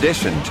to this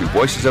edition to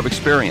Voices of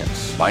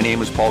Experience. My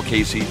name is Paul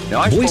Casey.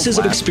 Voices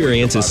of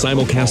Experience is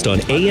simulcast on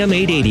AM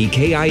 880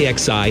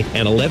 KIXI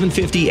and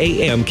 1150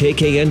 AM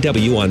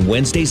KKNW on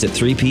Wednesdays at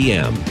 3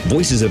 p.m.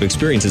 Voices of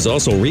Experience is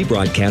also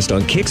rebroadcast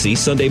on Kixie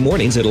Sunday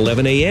mornings at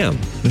 11 a.m.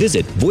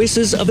 Visit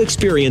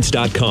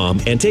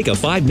voicesofexperience.com and take a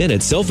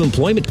 5-minute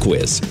self-employment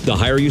quiz. The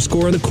higher you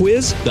score on the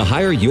quiz, the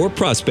higher your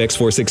prospects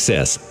for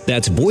success.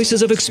 That's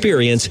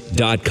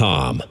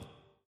voicesofexperience.com.